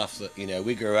some of the stuff that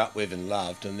we grew up with and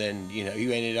loved, and then you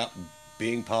ended up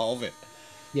being part of it.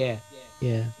 Yeah.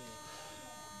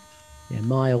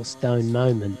 Milestone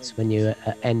moments when you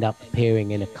end up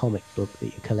appearing in a comic book that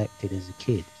you collected as a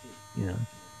kid.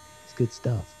 It's good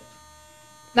stuff.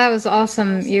 That was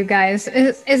awesome, you guys.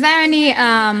 Is there any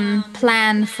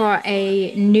plan for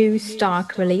a new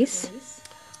Stark release?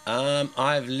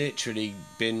 I've literally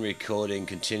been recording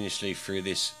continuously through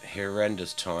this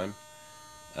horrendous time.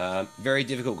 Very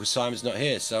difficult because Simon's not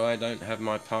here, so I don't have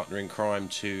my partner in crime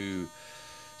to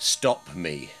stop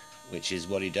me, which is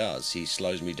what he does. He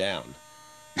slows me down.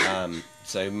 I've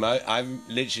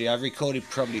recorded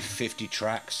probably 50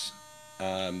 tracks,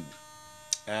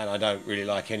 and I don't really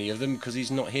like any of them because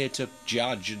he's not here to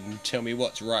judge and tell me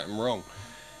what's right and wrong.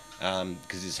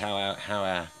 Because it's how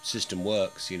our system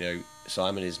works.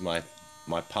 Simon is my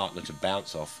partner to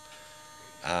bounce off.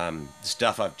 The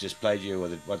stuff I've just played you, or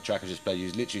the one track I just played you,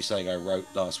 is literally something I wrote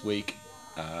last week,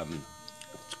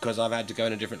 because I've had to go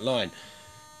in a different line.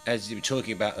 As you were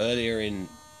talking about earlier,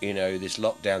 this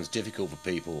lockdown's difficult for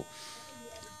people.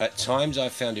 At times I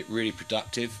found it really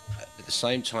productive. At the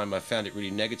same time I found it really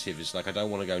negative. It's like I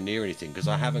don't want to go near anything because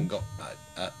I haven't got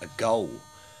a goal.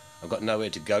 I've got nowhere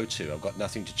to go to. I've got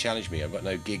nothing to challenge me. I've got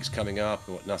no gigs coming up.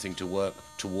 I've got nothing to work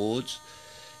towards.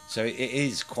 So it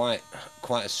is quite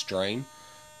a strain.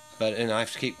 But I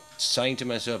have to keep saying to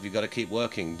myself, you've got to keep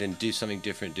working. Then do something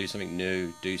different. Do something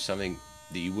new. Do something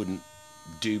that you wouldn't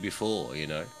do before.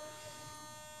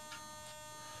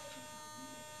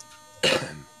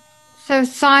 So So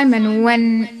Simon,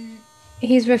 when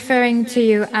he's referring to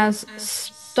you as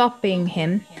stopping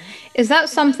him, is that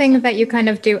something that you kind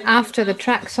of do after the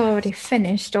track's already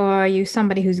finished, or are you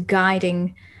somebody who's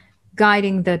guiding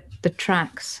the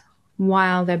tracks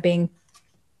while they're being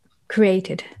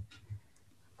created?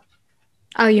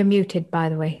 Oh, you're muted, by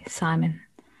the way, Simon.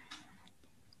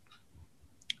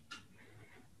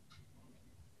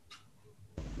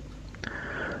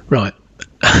 Right.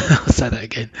 I'll say that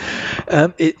again.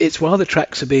 It's while the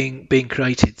tracks are being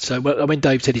created. So when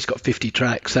Dave said he's got 50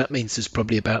 tracks, that means there's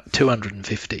probably about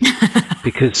 250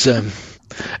 because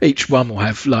each one will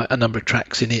have like a number of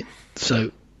tracks in it.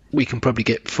 So we can probably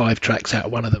get 5 tracks out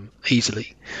of one of them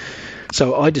easily.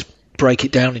 So I just break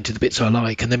it down into the bits I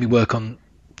like, and then we work on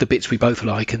the bits we both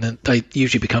like, and then they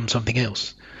usually become something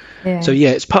else. Yeah. So yeah,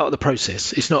 it's part of the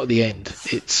process. It's not at the end.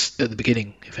 It's at the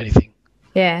beginning, if anything.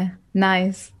 Yeah,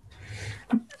 nice.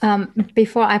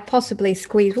 Before I possibly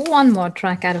squeeze one more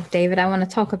track out of David, I want to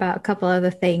talk about a couple other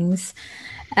things.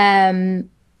 Talk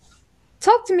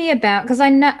to me about, because I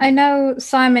know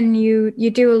Simon, you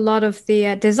do a lot of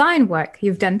the design work.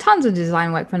 You've done tons of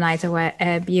design work for Nitzer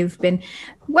Ebb. You've been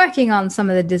working on some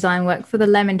of the design work for the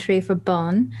Lemon Tree for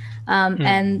Bon,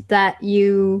 and that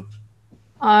you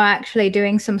are actually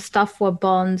doing some stuff for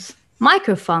Bon's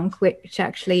Microfunk, which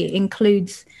actually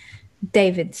includes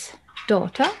David's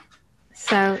daughter.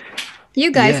 So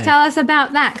you guys tell us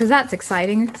about that, because that's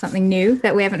exciting, something new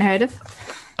that we haven't heard of.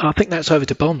 I think that's over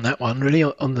to Bon, that one, really,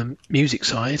 on the music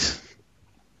side.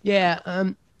 Yeah,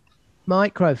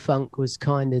 Microfunk was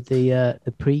kind of the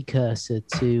precursor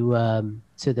to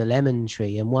the Lemon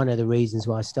Tree, and one of the reasons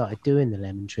why I started doing the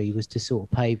Lemon Tree was to sort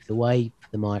of pave the way for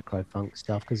the Microfunk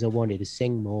stuff, because I wanted to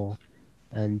sing more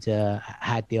and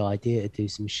had the idea to do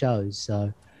some shows.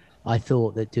 So I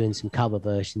thought that doing some cover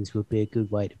versions would be a good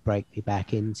way to break me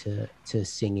back into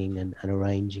singing and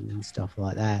arranging and stuff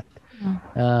like that.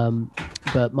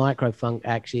 But Microfunk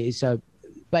actually is, so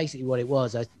basically what it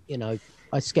was, I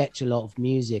sketch a lot of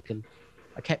music, and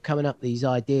I kept coming up with these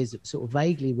ideas that were sort of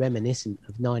vaguely reminiscent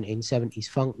of 1970s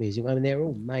funk music. I mean, they're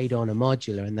all made on a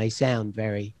modular and they sound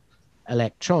very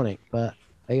electronic, but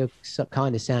they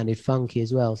kind of sounded funky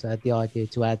as well. So I had the idea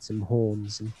to add some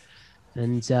horns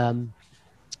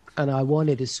and I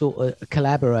wanted to sort of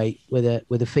collaborate with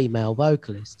a female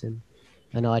vocalist, and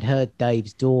I'd heard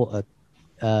Dave's daughter,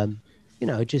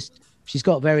 she's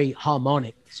got a very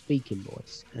harmonic speaking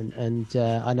voice, and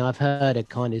I've heard her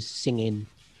kind of singing,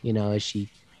 as she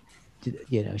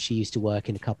used to work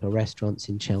in a couple of restaurants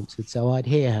in Chelmsford, so I'd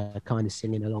hear her kind of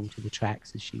singing along to the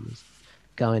tracks as she was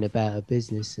going about her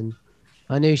business, and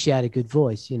I knew she had a good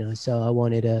voice, so I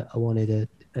wanted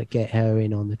to get her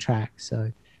in on the track.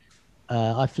 So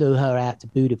I flew her out to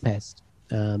Budapest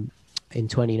in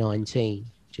 2019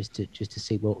 just to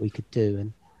see what we could do,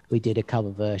 and we did a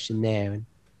cover version there, and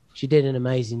she did an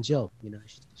amazing job.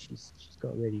 She's got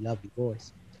a really lovely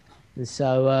voice, and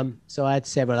so I had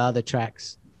several other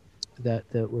tracks that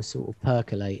were sort of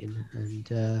percolating,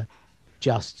 and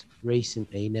just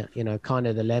recently, kind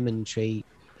of the Lemon Tree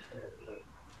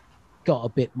got a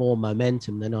bit more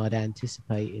momentum than I'd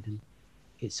anticipated, and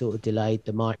it sort of delayed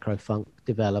the Microfunk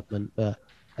development, but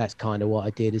that's kind of what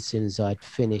I did. As soon as I'd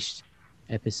finished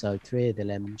episode 3 of the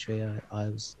Lemon Tree, I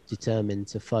was determined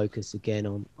to focus again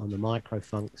on the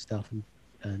Microfunk stuff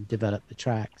and develop the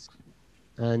tracks,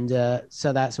 and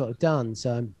so that's what I've done.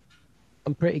 So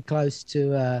I'm pretty close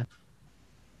to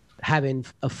having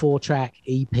a 4-track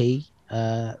EP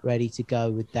ready to go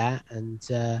with that, and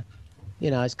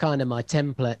it's kind of my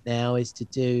template now is to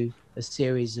do a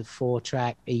series of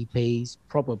 4-track EPs,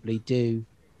 probably do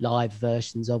live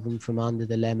versions of them from under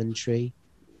the Lemon Tree,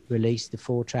 release the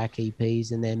 4-track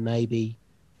EPs, and then maybe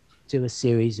do a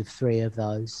series of 3 of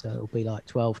those. So it'll be like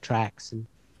 12 tracks, and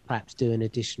perhaps do an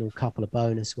additional couple of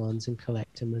bonus ones and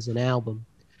collect them as an album.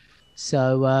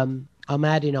 So I'm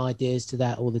adding ideas to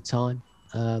that all the time.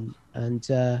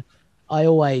 And I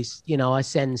always, I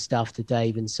send stuff to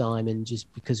Dave and Simon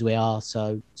just because we are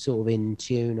so sort of in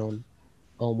tune on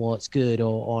what's good,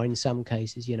 or in some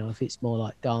cases, if it's more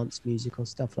like dance music or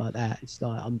stuff like that, it's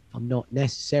like I'm not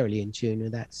necessarily in tune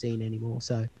with that scene anymore.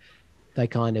 So they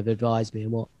kind of advise me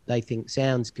on what they think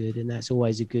sounds good, and that's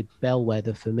always a good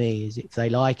bellwether for me. Is if they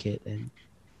like it,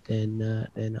 then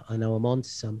I know I'm onto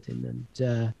something.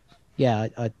 And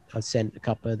I sent a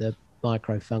couple of the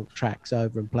Microfunk tracks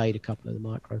over and played a couple of the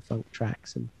Microfunk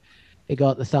tracks, and it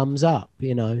got the thumbs up.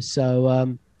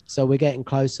 So we're getting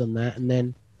close on that, and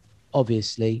then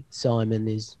obviously Simon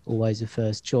is always a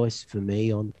first choice for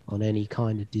me on any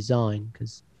kind of design,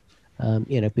 because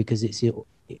because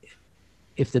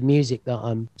if the music that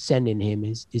I'm sending him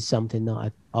is something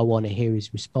that I want to hear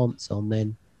his response on,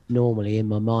 then normally in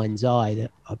my mind's eye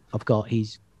that I've got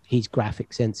his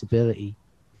graphic sensibility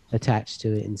attached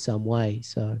to it in some way.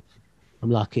 So I'm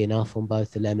lucky enough on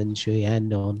both the Lemon Tree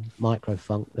and on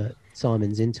Microfunk that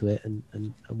Simon's into it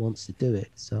and wants to do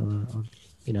it. So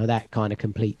you know, that kind of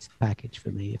completes the package for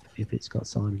me if it's got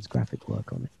Simon's graphic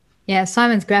work on it. Yeah,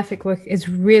 Simon's graphic work is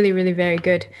really, really very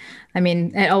good. I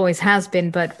mean, it always has been,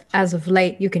 but as of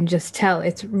late, you can just tell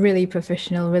it's really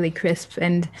professional, really crisp,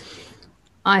 and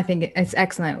I think it's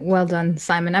excellent. Well done,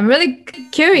 Simon. I'm really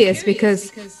curious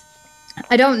because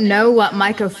I don't know what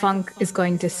microfunk is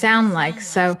going to sound like.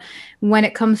 So when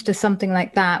it comes to something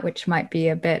like that, which might be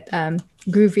a bit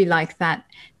groovy like that,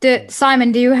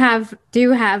 Simon, do you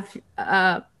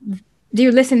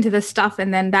listen to the stuff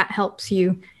and then that helps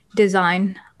you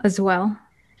design as well?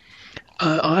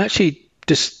 I actually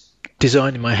just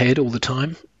design in my head all the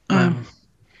time.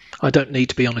 I don't need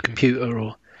to be on a computer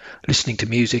or listening to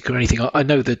music or anything. I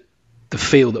know the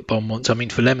feel that Bon wants. I mean,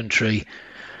 for Lemon Tree,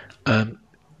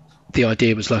 the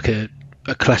idea was like a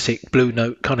classic Blue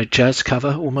Note kind of jazz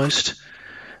cover almost.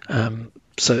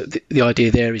 So the idea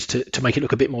there is to make it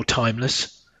look a bit more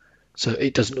timeless. So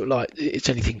it doesn't look like it's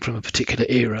anything from a particular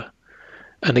era.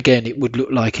 And again, it would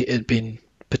look like it had been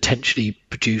potentially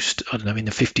produced, I don't know, in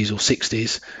the 50s or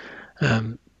 60s.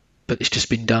 But it's just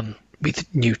been done with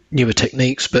newer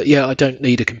techniques. But yeah, I don't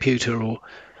need a computer, or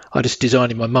I just design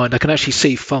in my mind. I can actually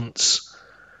see fonts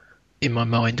in my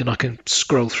mind and I can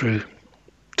scroll through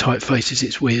typefaces.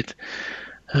 It's weird.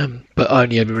 But I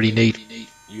only ever really need...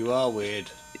 You are weird.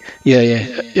 Yeah.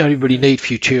 You only really need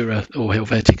Futura or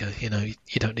Helvetica. You know, you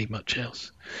don't need much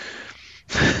else.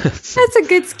 That's a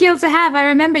good skill to have. I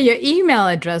remember your email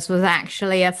address was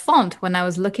actually a font when I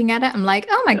was looking at it. I'm like,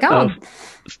 oh my God.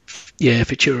 Yeah,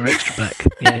 Futura Extra Black.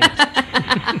 Yeah.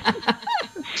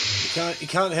 He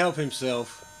can't help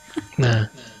himself. No.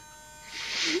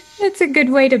 It's a good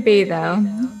way to be, though.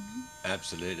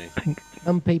 Absolutely.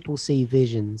 Some people see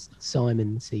visions.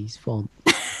 Simon sees font.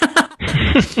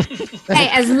 Hey,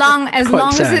 as long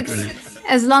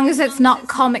as it's not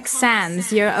Comic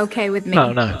Sans, you're okay with me.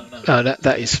 No,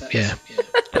 that is, yeah.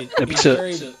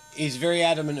 He's very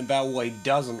adamant about what he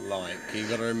doesn't like. You've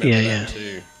got to remember that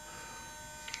too.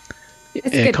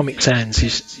 Yeah, Comic Sans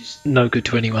is no good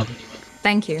to anyone.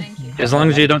 Thank you. As long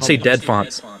as you don't see dead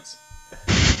fonts.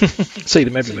 See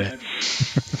them everywhere.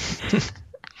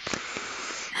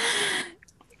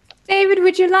 David,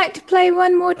 would you like to play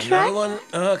one more track? Another one?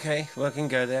 Oh, okay, well, I can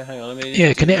go there. Hang on.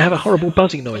 Yeah, can it have a horrible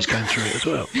buzzing noise going through it as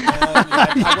well?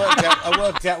 I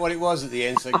worked out what it was at the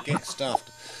end, so get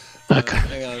stuffed. Okay.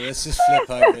 Hang on, let's just flip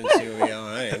over and see where we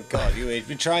are. Hang on. God, we've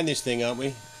been trying this thing, aren't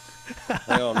we?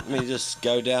 Hang on, let me just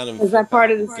go down and... Is that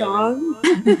part of the song?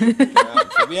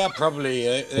 Yeah, probably.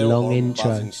 They're long all intro.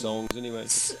 buzzing songs anyway.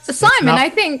 Simon, I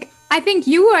think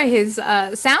you were his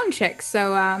sound check,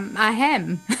 so I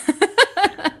am.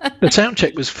 The sound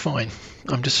check was fine.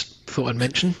 I'm just thought I'd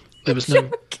mention there was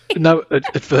no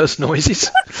adverse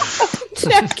noises.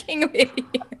 Joking with you.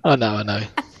 I know.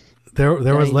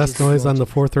 There was less noise on the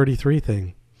 433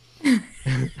 thing.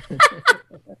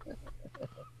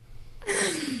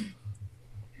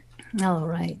 All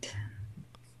right.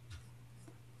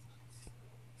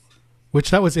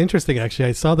 Which that was interesting, actually.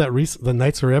 I saw that the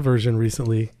Nitzer Ebb version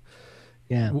recently.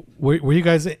 Yeah. Were you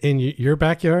guys in your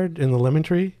backyard in the Lemon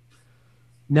Tree?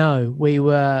 No, we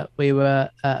were at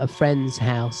a friend's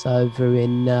house over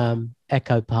in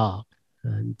Echo Park,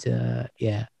 and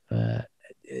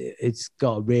it's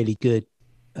got a really good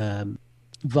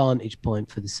vantage point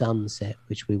for the sunset,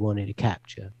 which we wanted to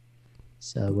capture.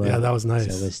 So yeah, that was nice.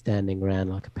 So we're standing around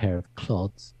like a pair of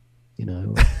clods, you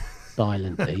know,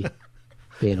 silently,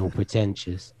 being all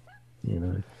pretentious, you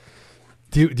know.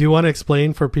 Do you want to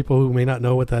explain for people who may not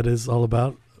know what that is all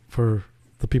about for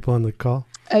the people on the call?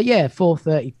 Yeah,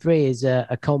 433 is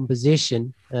a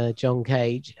composition, John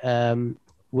Cage.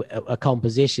 A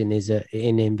composition is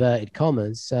in inverted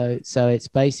commas. So it's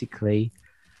basically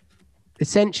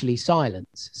essentially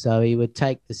silence. So he would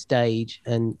take the stage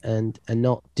and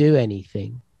not do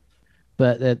anything.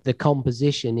 But the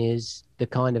composition is the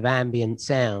kind of ambient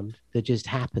sound that just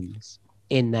happens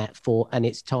in that and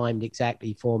it's timed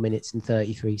exactly 4 minutes and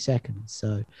 33 seconds.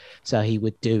 So he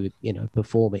would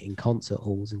perform it in concert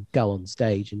halls and go on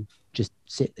stage and just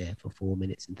sit there for 4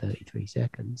 minutes and 33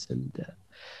 seconds. And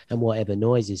whatever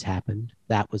noises happened,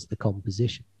 that was the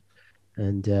composition.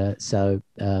 And so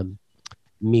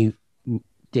Mute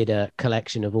did a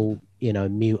collection of all,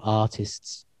 Mute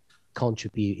artists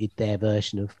contributed their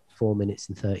version of 4 minutes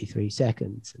and 33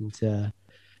 seconds. And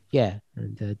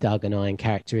Doug and I, in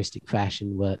characteristic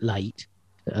fashion, were late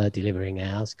delivering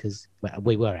ours because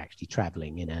we were actually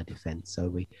traveling in our defense, so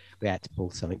we had to pull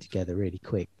something together really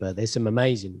quick. But there's some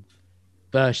amazing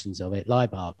versions of it.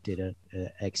 Leibark did an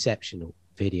exceptional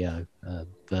video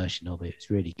version of it. It was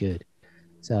really good.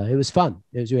 So it was fun.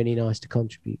 It was really nice to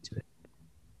contribute to it.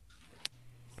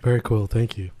 Very cool.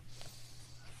 Thank you.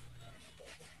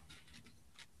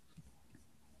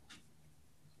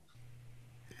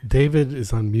 David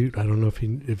is on mute. I don't know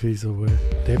if he's aware.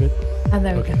 David? Oh,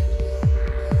 there we go.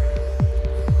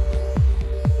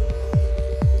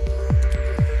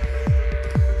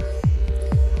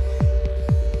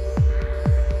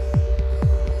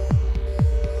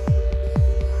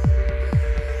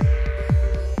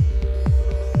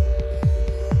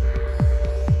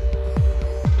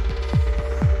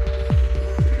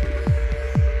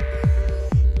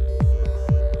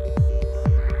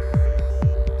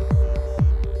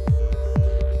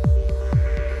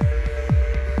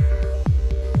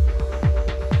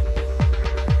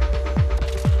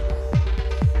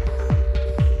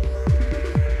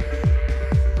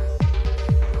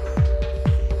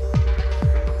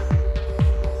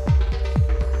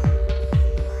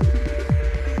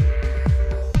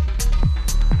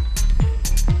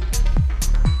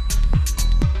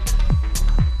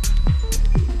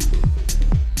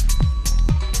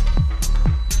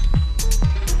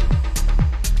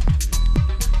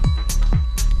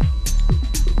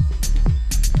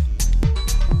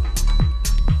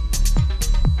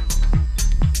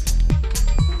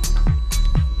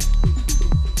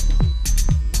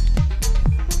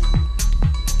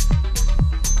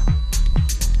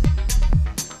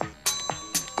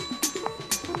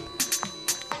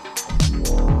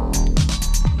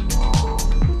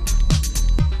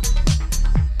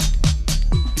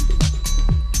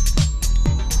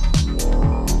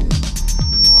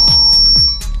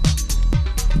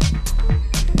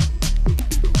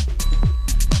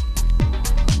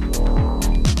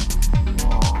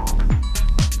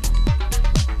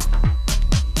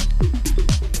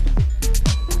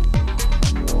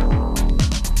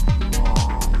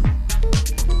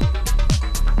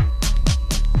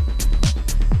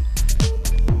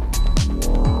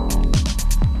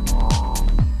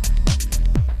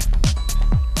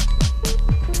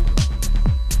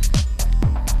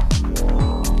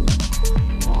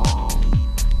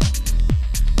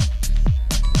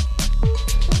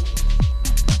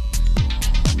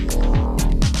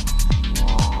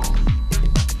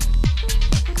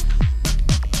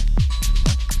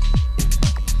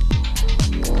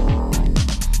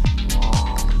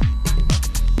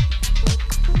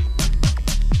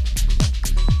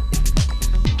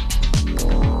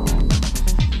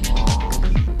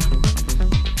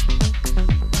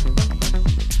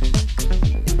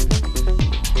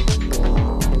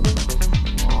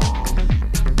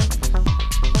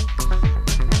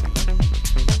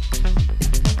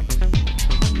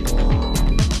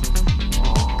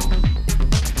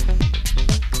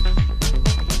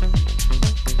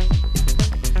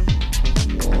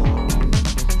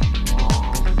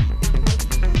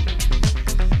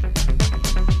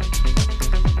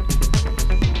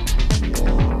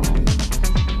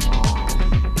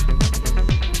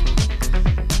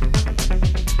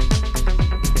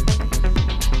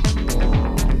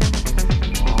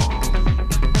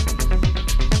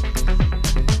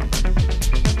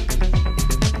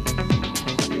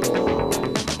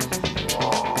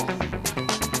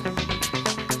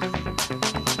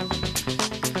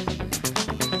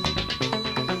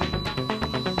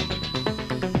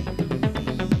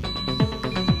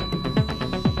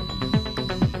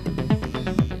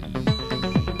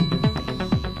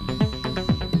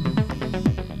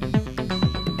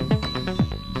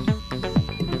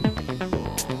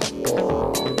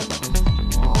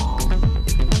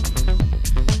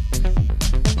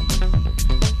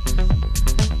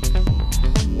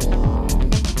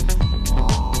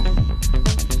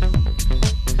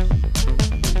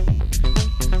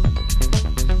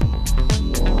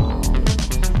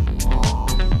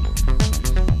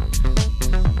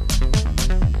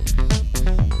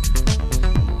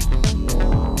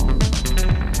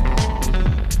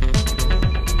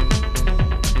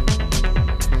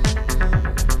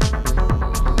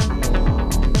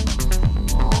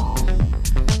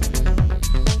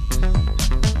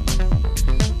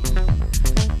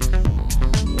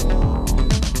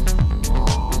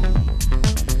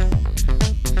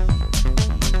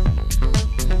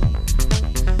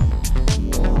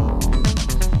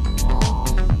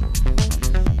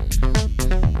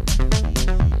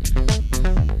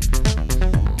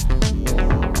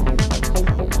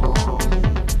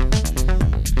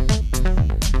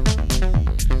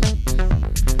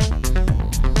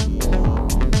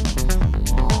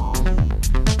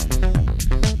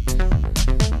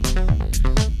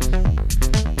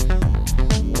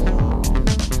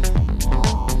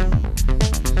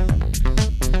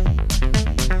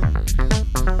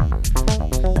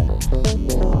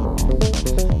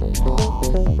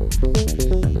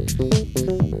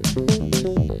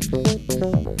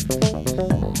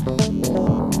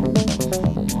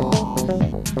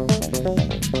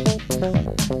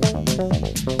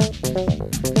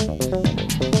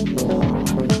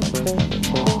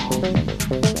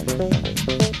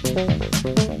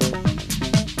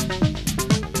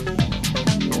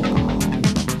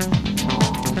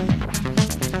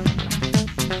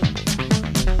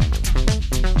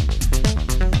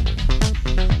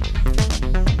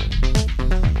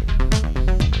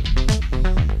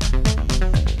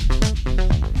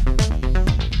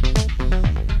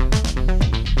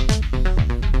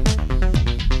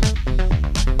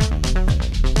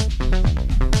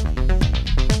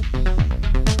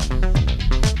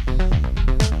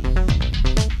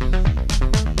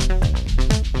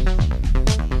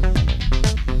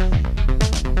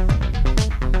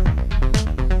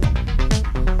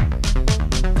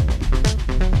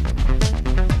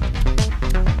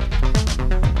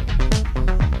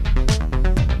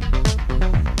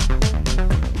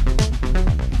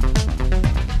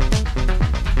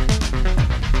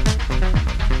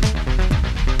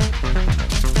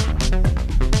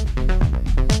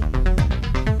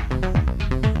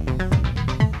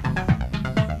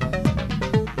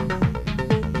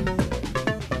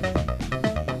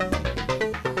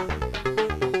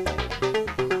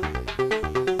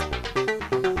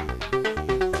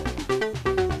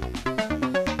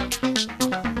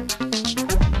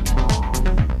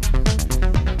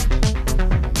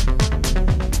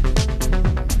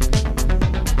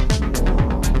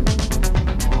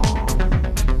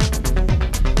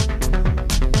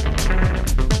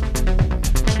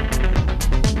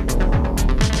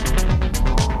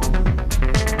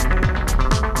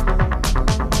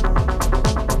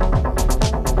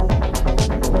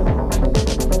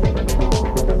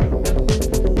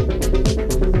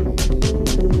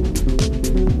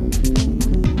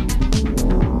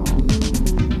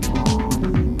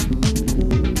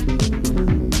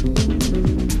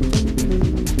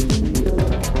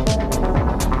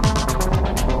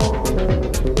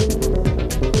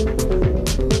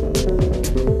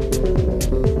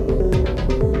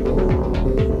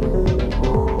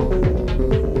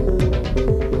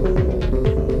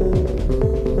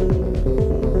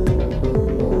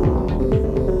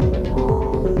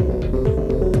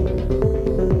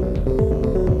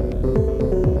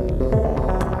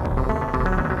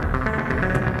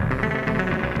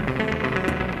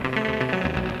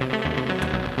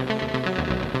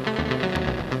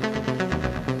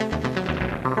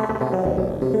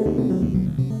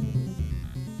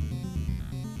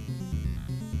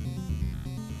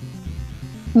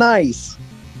 Nice.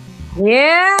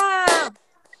 Yeah.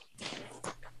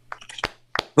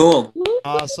 Cool.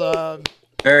 Awesome.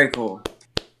 Very cool.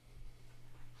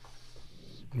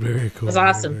 Very cool. That's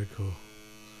awesome. Very cool.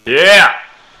 Yeah.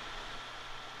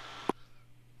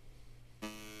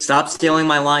 Stop stealing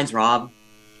my lines, Rob.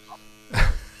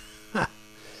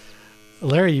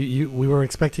 Larry, we were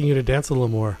expecting you to dance a little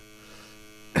more.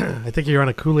 I think you're on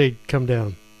a Kool-Aid come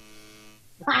down.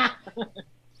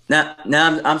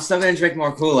 No, I'm still gonna drink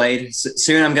more Kool-Aid.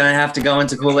 Soon I'm gonna have to go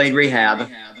into Kool-Aid rehab.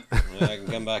 I can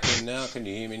come back in now. Can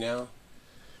you hear me now?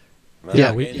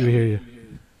 Yeah, we hear you.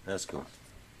 That's cool.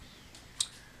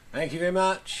 Thank you very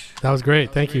much. That was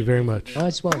great. Thank you very much.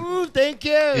 Nice one. Ooh, thank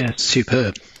you. Yeah,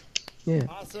 superb. Yeah.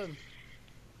 Awesome.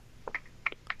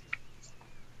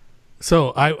 So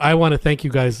I want to thank you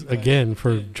guys again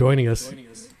for joining us.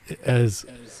 As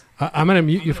I'm going to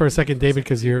mute you for a second, David,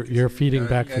 because you're feeding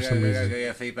back for some reason.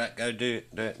 Go, feedback. Go, do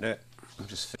it. I'm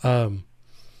just.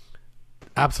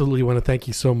 Absolutely want to thank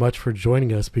you so much for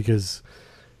joining us because,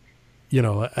 you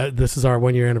know, this is our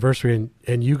 1 year anniversary,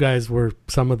 and you guys were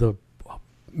some of the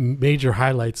major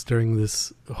highlights during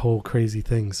this whole crazy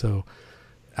thing. So,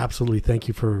 absolutely thank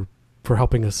you for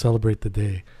helping us celebrate the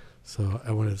day. So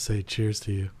I wanted to say cheers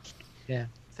to you. Yeah,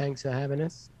 thanks for having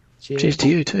us. Cheers. Cheers to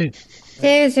you too.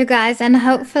 Cheers, you guys, and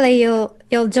hopefully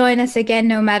you'll join us again,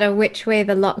 no matter which way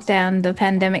the lockdown, the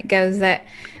pandemic goes. That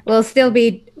we'll still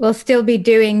be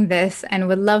doing this, and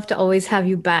would love to always have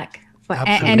you back for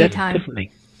any time.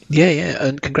 Definitely. Yeah,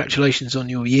 and congratulations on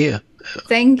your year.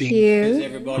 Thank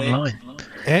you. Online.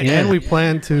 And we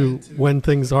plan to, when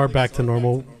things are back to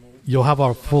normal, you'll have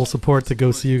our full support to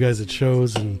go see you guys at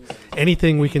shows, and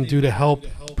anything we can do to help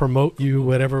promote you,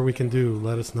 whatever we can do,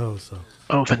 let us know. So.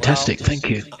 Oh, fantastic! Thank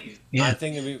you. Yeah, I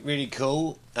think it'd be really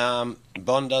cool. Bond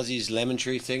does his Lemon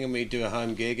Tree thing, and we do a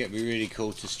home gig. It'd be really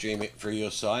cool to stream it through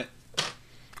your site.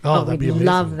 Oh, that'd be amazing.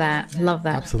 Love that.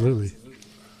 Absolutely.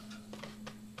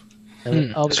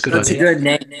 That's a good That's idea. a good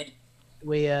name.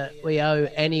 We owe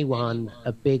anyone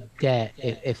a big debt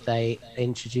if they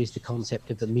introduce the concept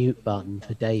of the mute button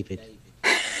for David.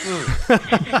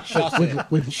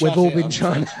 We've all been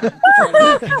trying.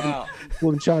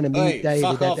 We've been trying to mute David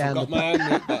fuck off, down I've got my own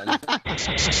mute button.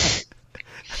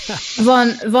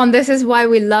 Von, this is why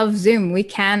we love Zoom. We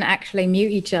can actually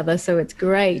mute each other, so it's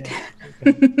great.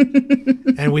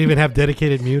 And we even have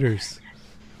dedicated muters.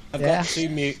 I've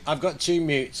got two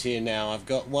mutes here now. I've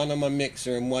got one on my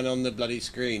mixer and one on the bloody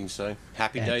screen. So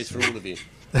happy days for all of you.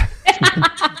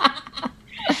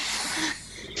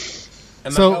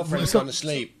 And my girlfriend's gone to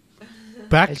sleep.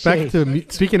 Back to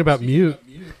speaking about mute.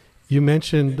 You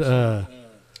mentioned.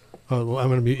 I'm going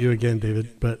to mute you again,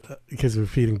 David, but because we're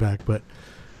feeding back. But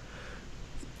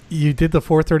you did the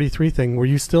 433 thing. Were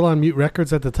you still on Mute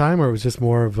Records at the time, or it was just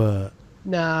more of a?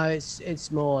 No,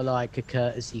 it's more like a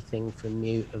courtesy thing from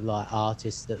Mute, of like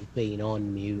artists that have been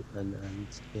on Mute, and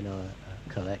you know, a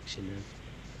collection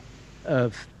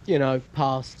of you know,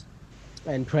 past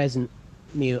and present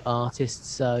Mute artists.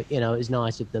 So you know, it was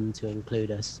nice of them to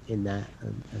include us in that,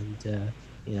 and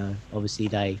you know, obviously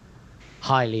they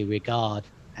highly regard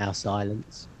our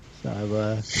silence, so you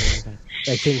know,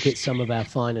 they think it's some of our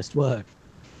finest work.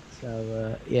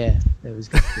 So yeah, it was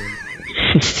good.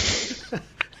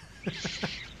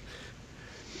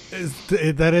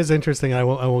 That is interesting. I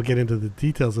won't get into the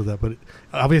details of that, but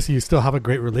obviously you still have a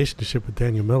great relationship with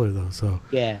Daniel Miller, though. So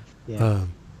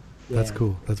that's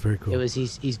cool. That's very cool. It was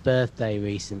his birthday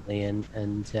recently,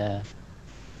 and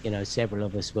you know, several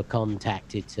of us were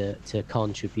contacted to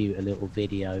contribute a little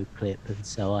video clip, and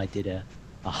so I did a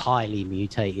highly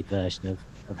mutated version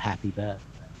of Happy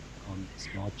Birthday on this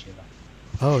modular.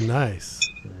 Oh, nice.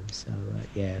 So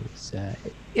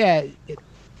yeah,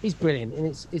 he's brilliant, and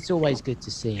it's always good to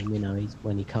see him. You know,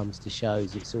 when he comes to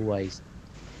shows, it's always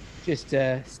just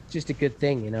a good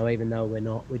thing. You know, even though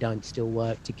we don't still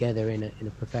work together in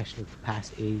a professional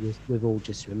capacity, we've all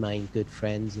just remained good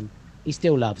friends, and he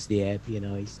still loves the Ebb. You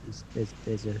know,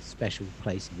 there's a special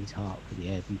place in his heart for the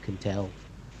Ebb. You can tell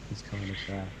he's kind of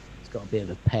he's got a bit of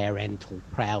a parental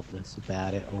proudness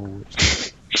about it all,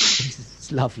 which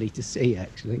it's lovely to see,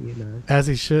 actually. You know, as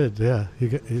he should. Yeah,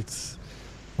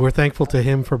 we're thankful to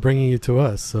him for bringing you to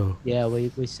us. So yeah,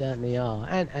 we certainly are,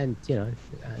 and you know,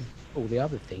 all the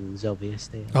other things,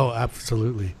 obviously. Oh,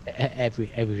 absolutely.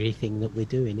 Everything that we're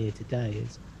doing here today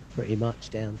is pretty much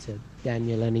down to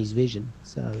Daniel and his vision.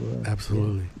 So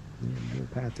absolutely,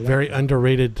 yeah, very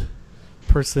underrated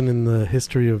person in the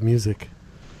history of music.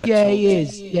 Yeah, he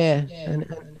is. Yeah,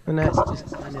 and that's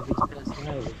just kind of his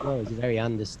personality as well. He's a very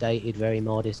understated, very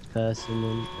modest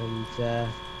person, and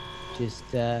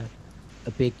just a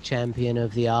big champion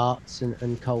of the arts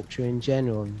and culture in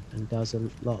general, and does a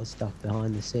lot of stuff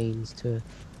behind the scenes to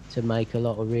make a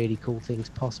lot of really cool things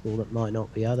possible that might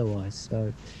not be otherwise.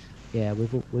 So yeah,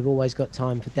 we've always got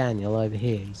time for Daniel over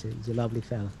here. He's a lovely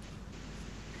fella.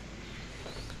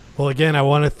 Well, again, I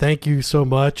want to thank you so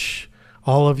much,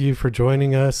 all of you, for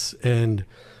joining us. And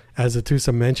as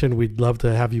Atusa mentioned, we'd love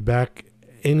to have you back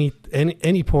any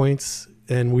points.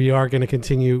 And we are going to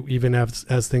continue even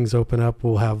as things open up.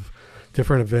 We'll have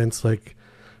different events, like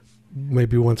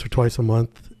maybe once or twice a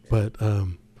month. But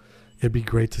it'd be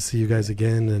great to see you guys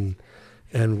again.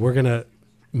 And we're going to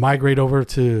migrate over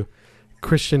to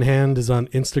Christian Hand is on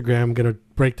Instagram, going to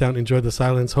break down Enjoy the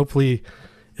Silence. Hopefully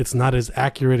it's not as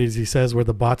accurate as he says, where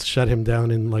the bots shut him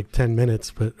down in like 10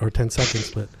 minutes or 10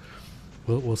 seconds, but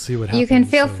we'll see what happens. You can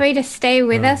feel free to stay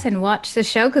with us and watch the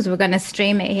show, because we're going to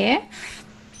stream it here.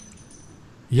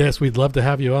 Yes, we'd love to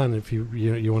have you on if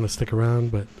you want to stick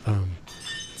around, but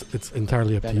it's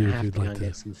entirely up to you if you'd like to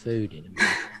get some food in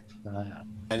a minute.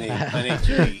 I need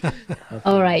to eat.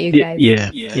 All right, you guys.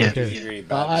 Yeah. Really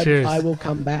bad. I will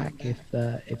come back if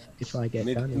I get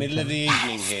done. Middle of the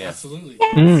evening here. Absolutely.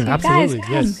 Yes, absolutely. guys,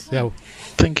 yes. Yeah.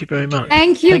 Thank you very much.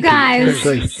 Thank you,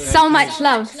 guys. So much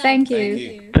love. Thank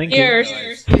you. Thank you.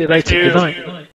 Cheers. See you later. Good night.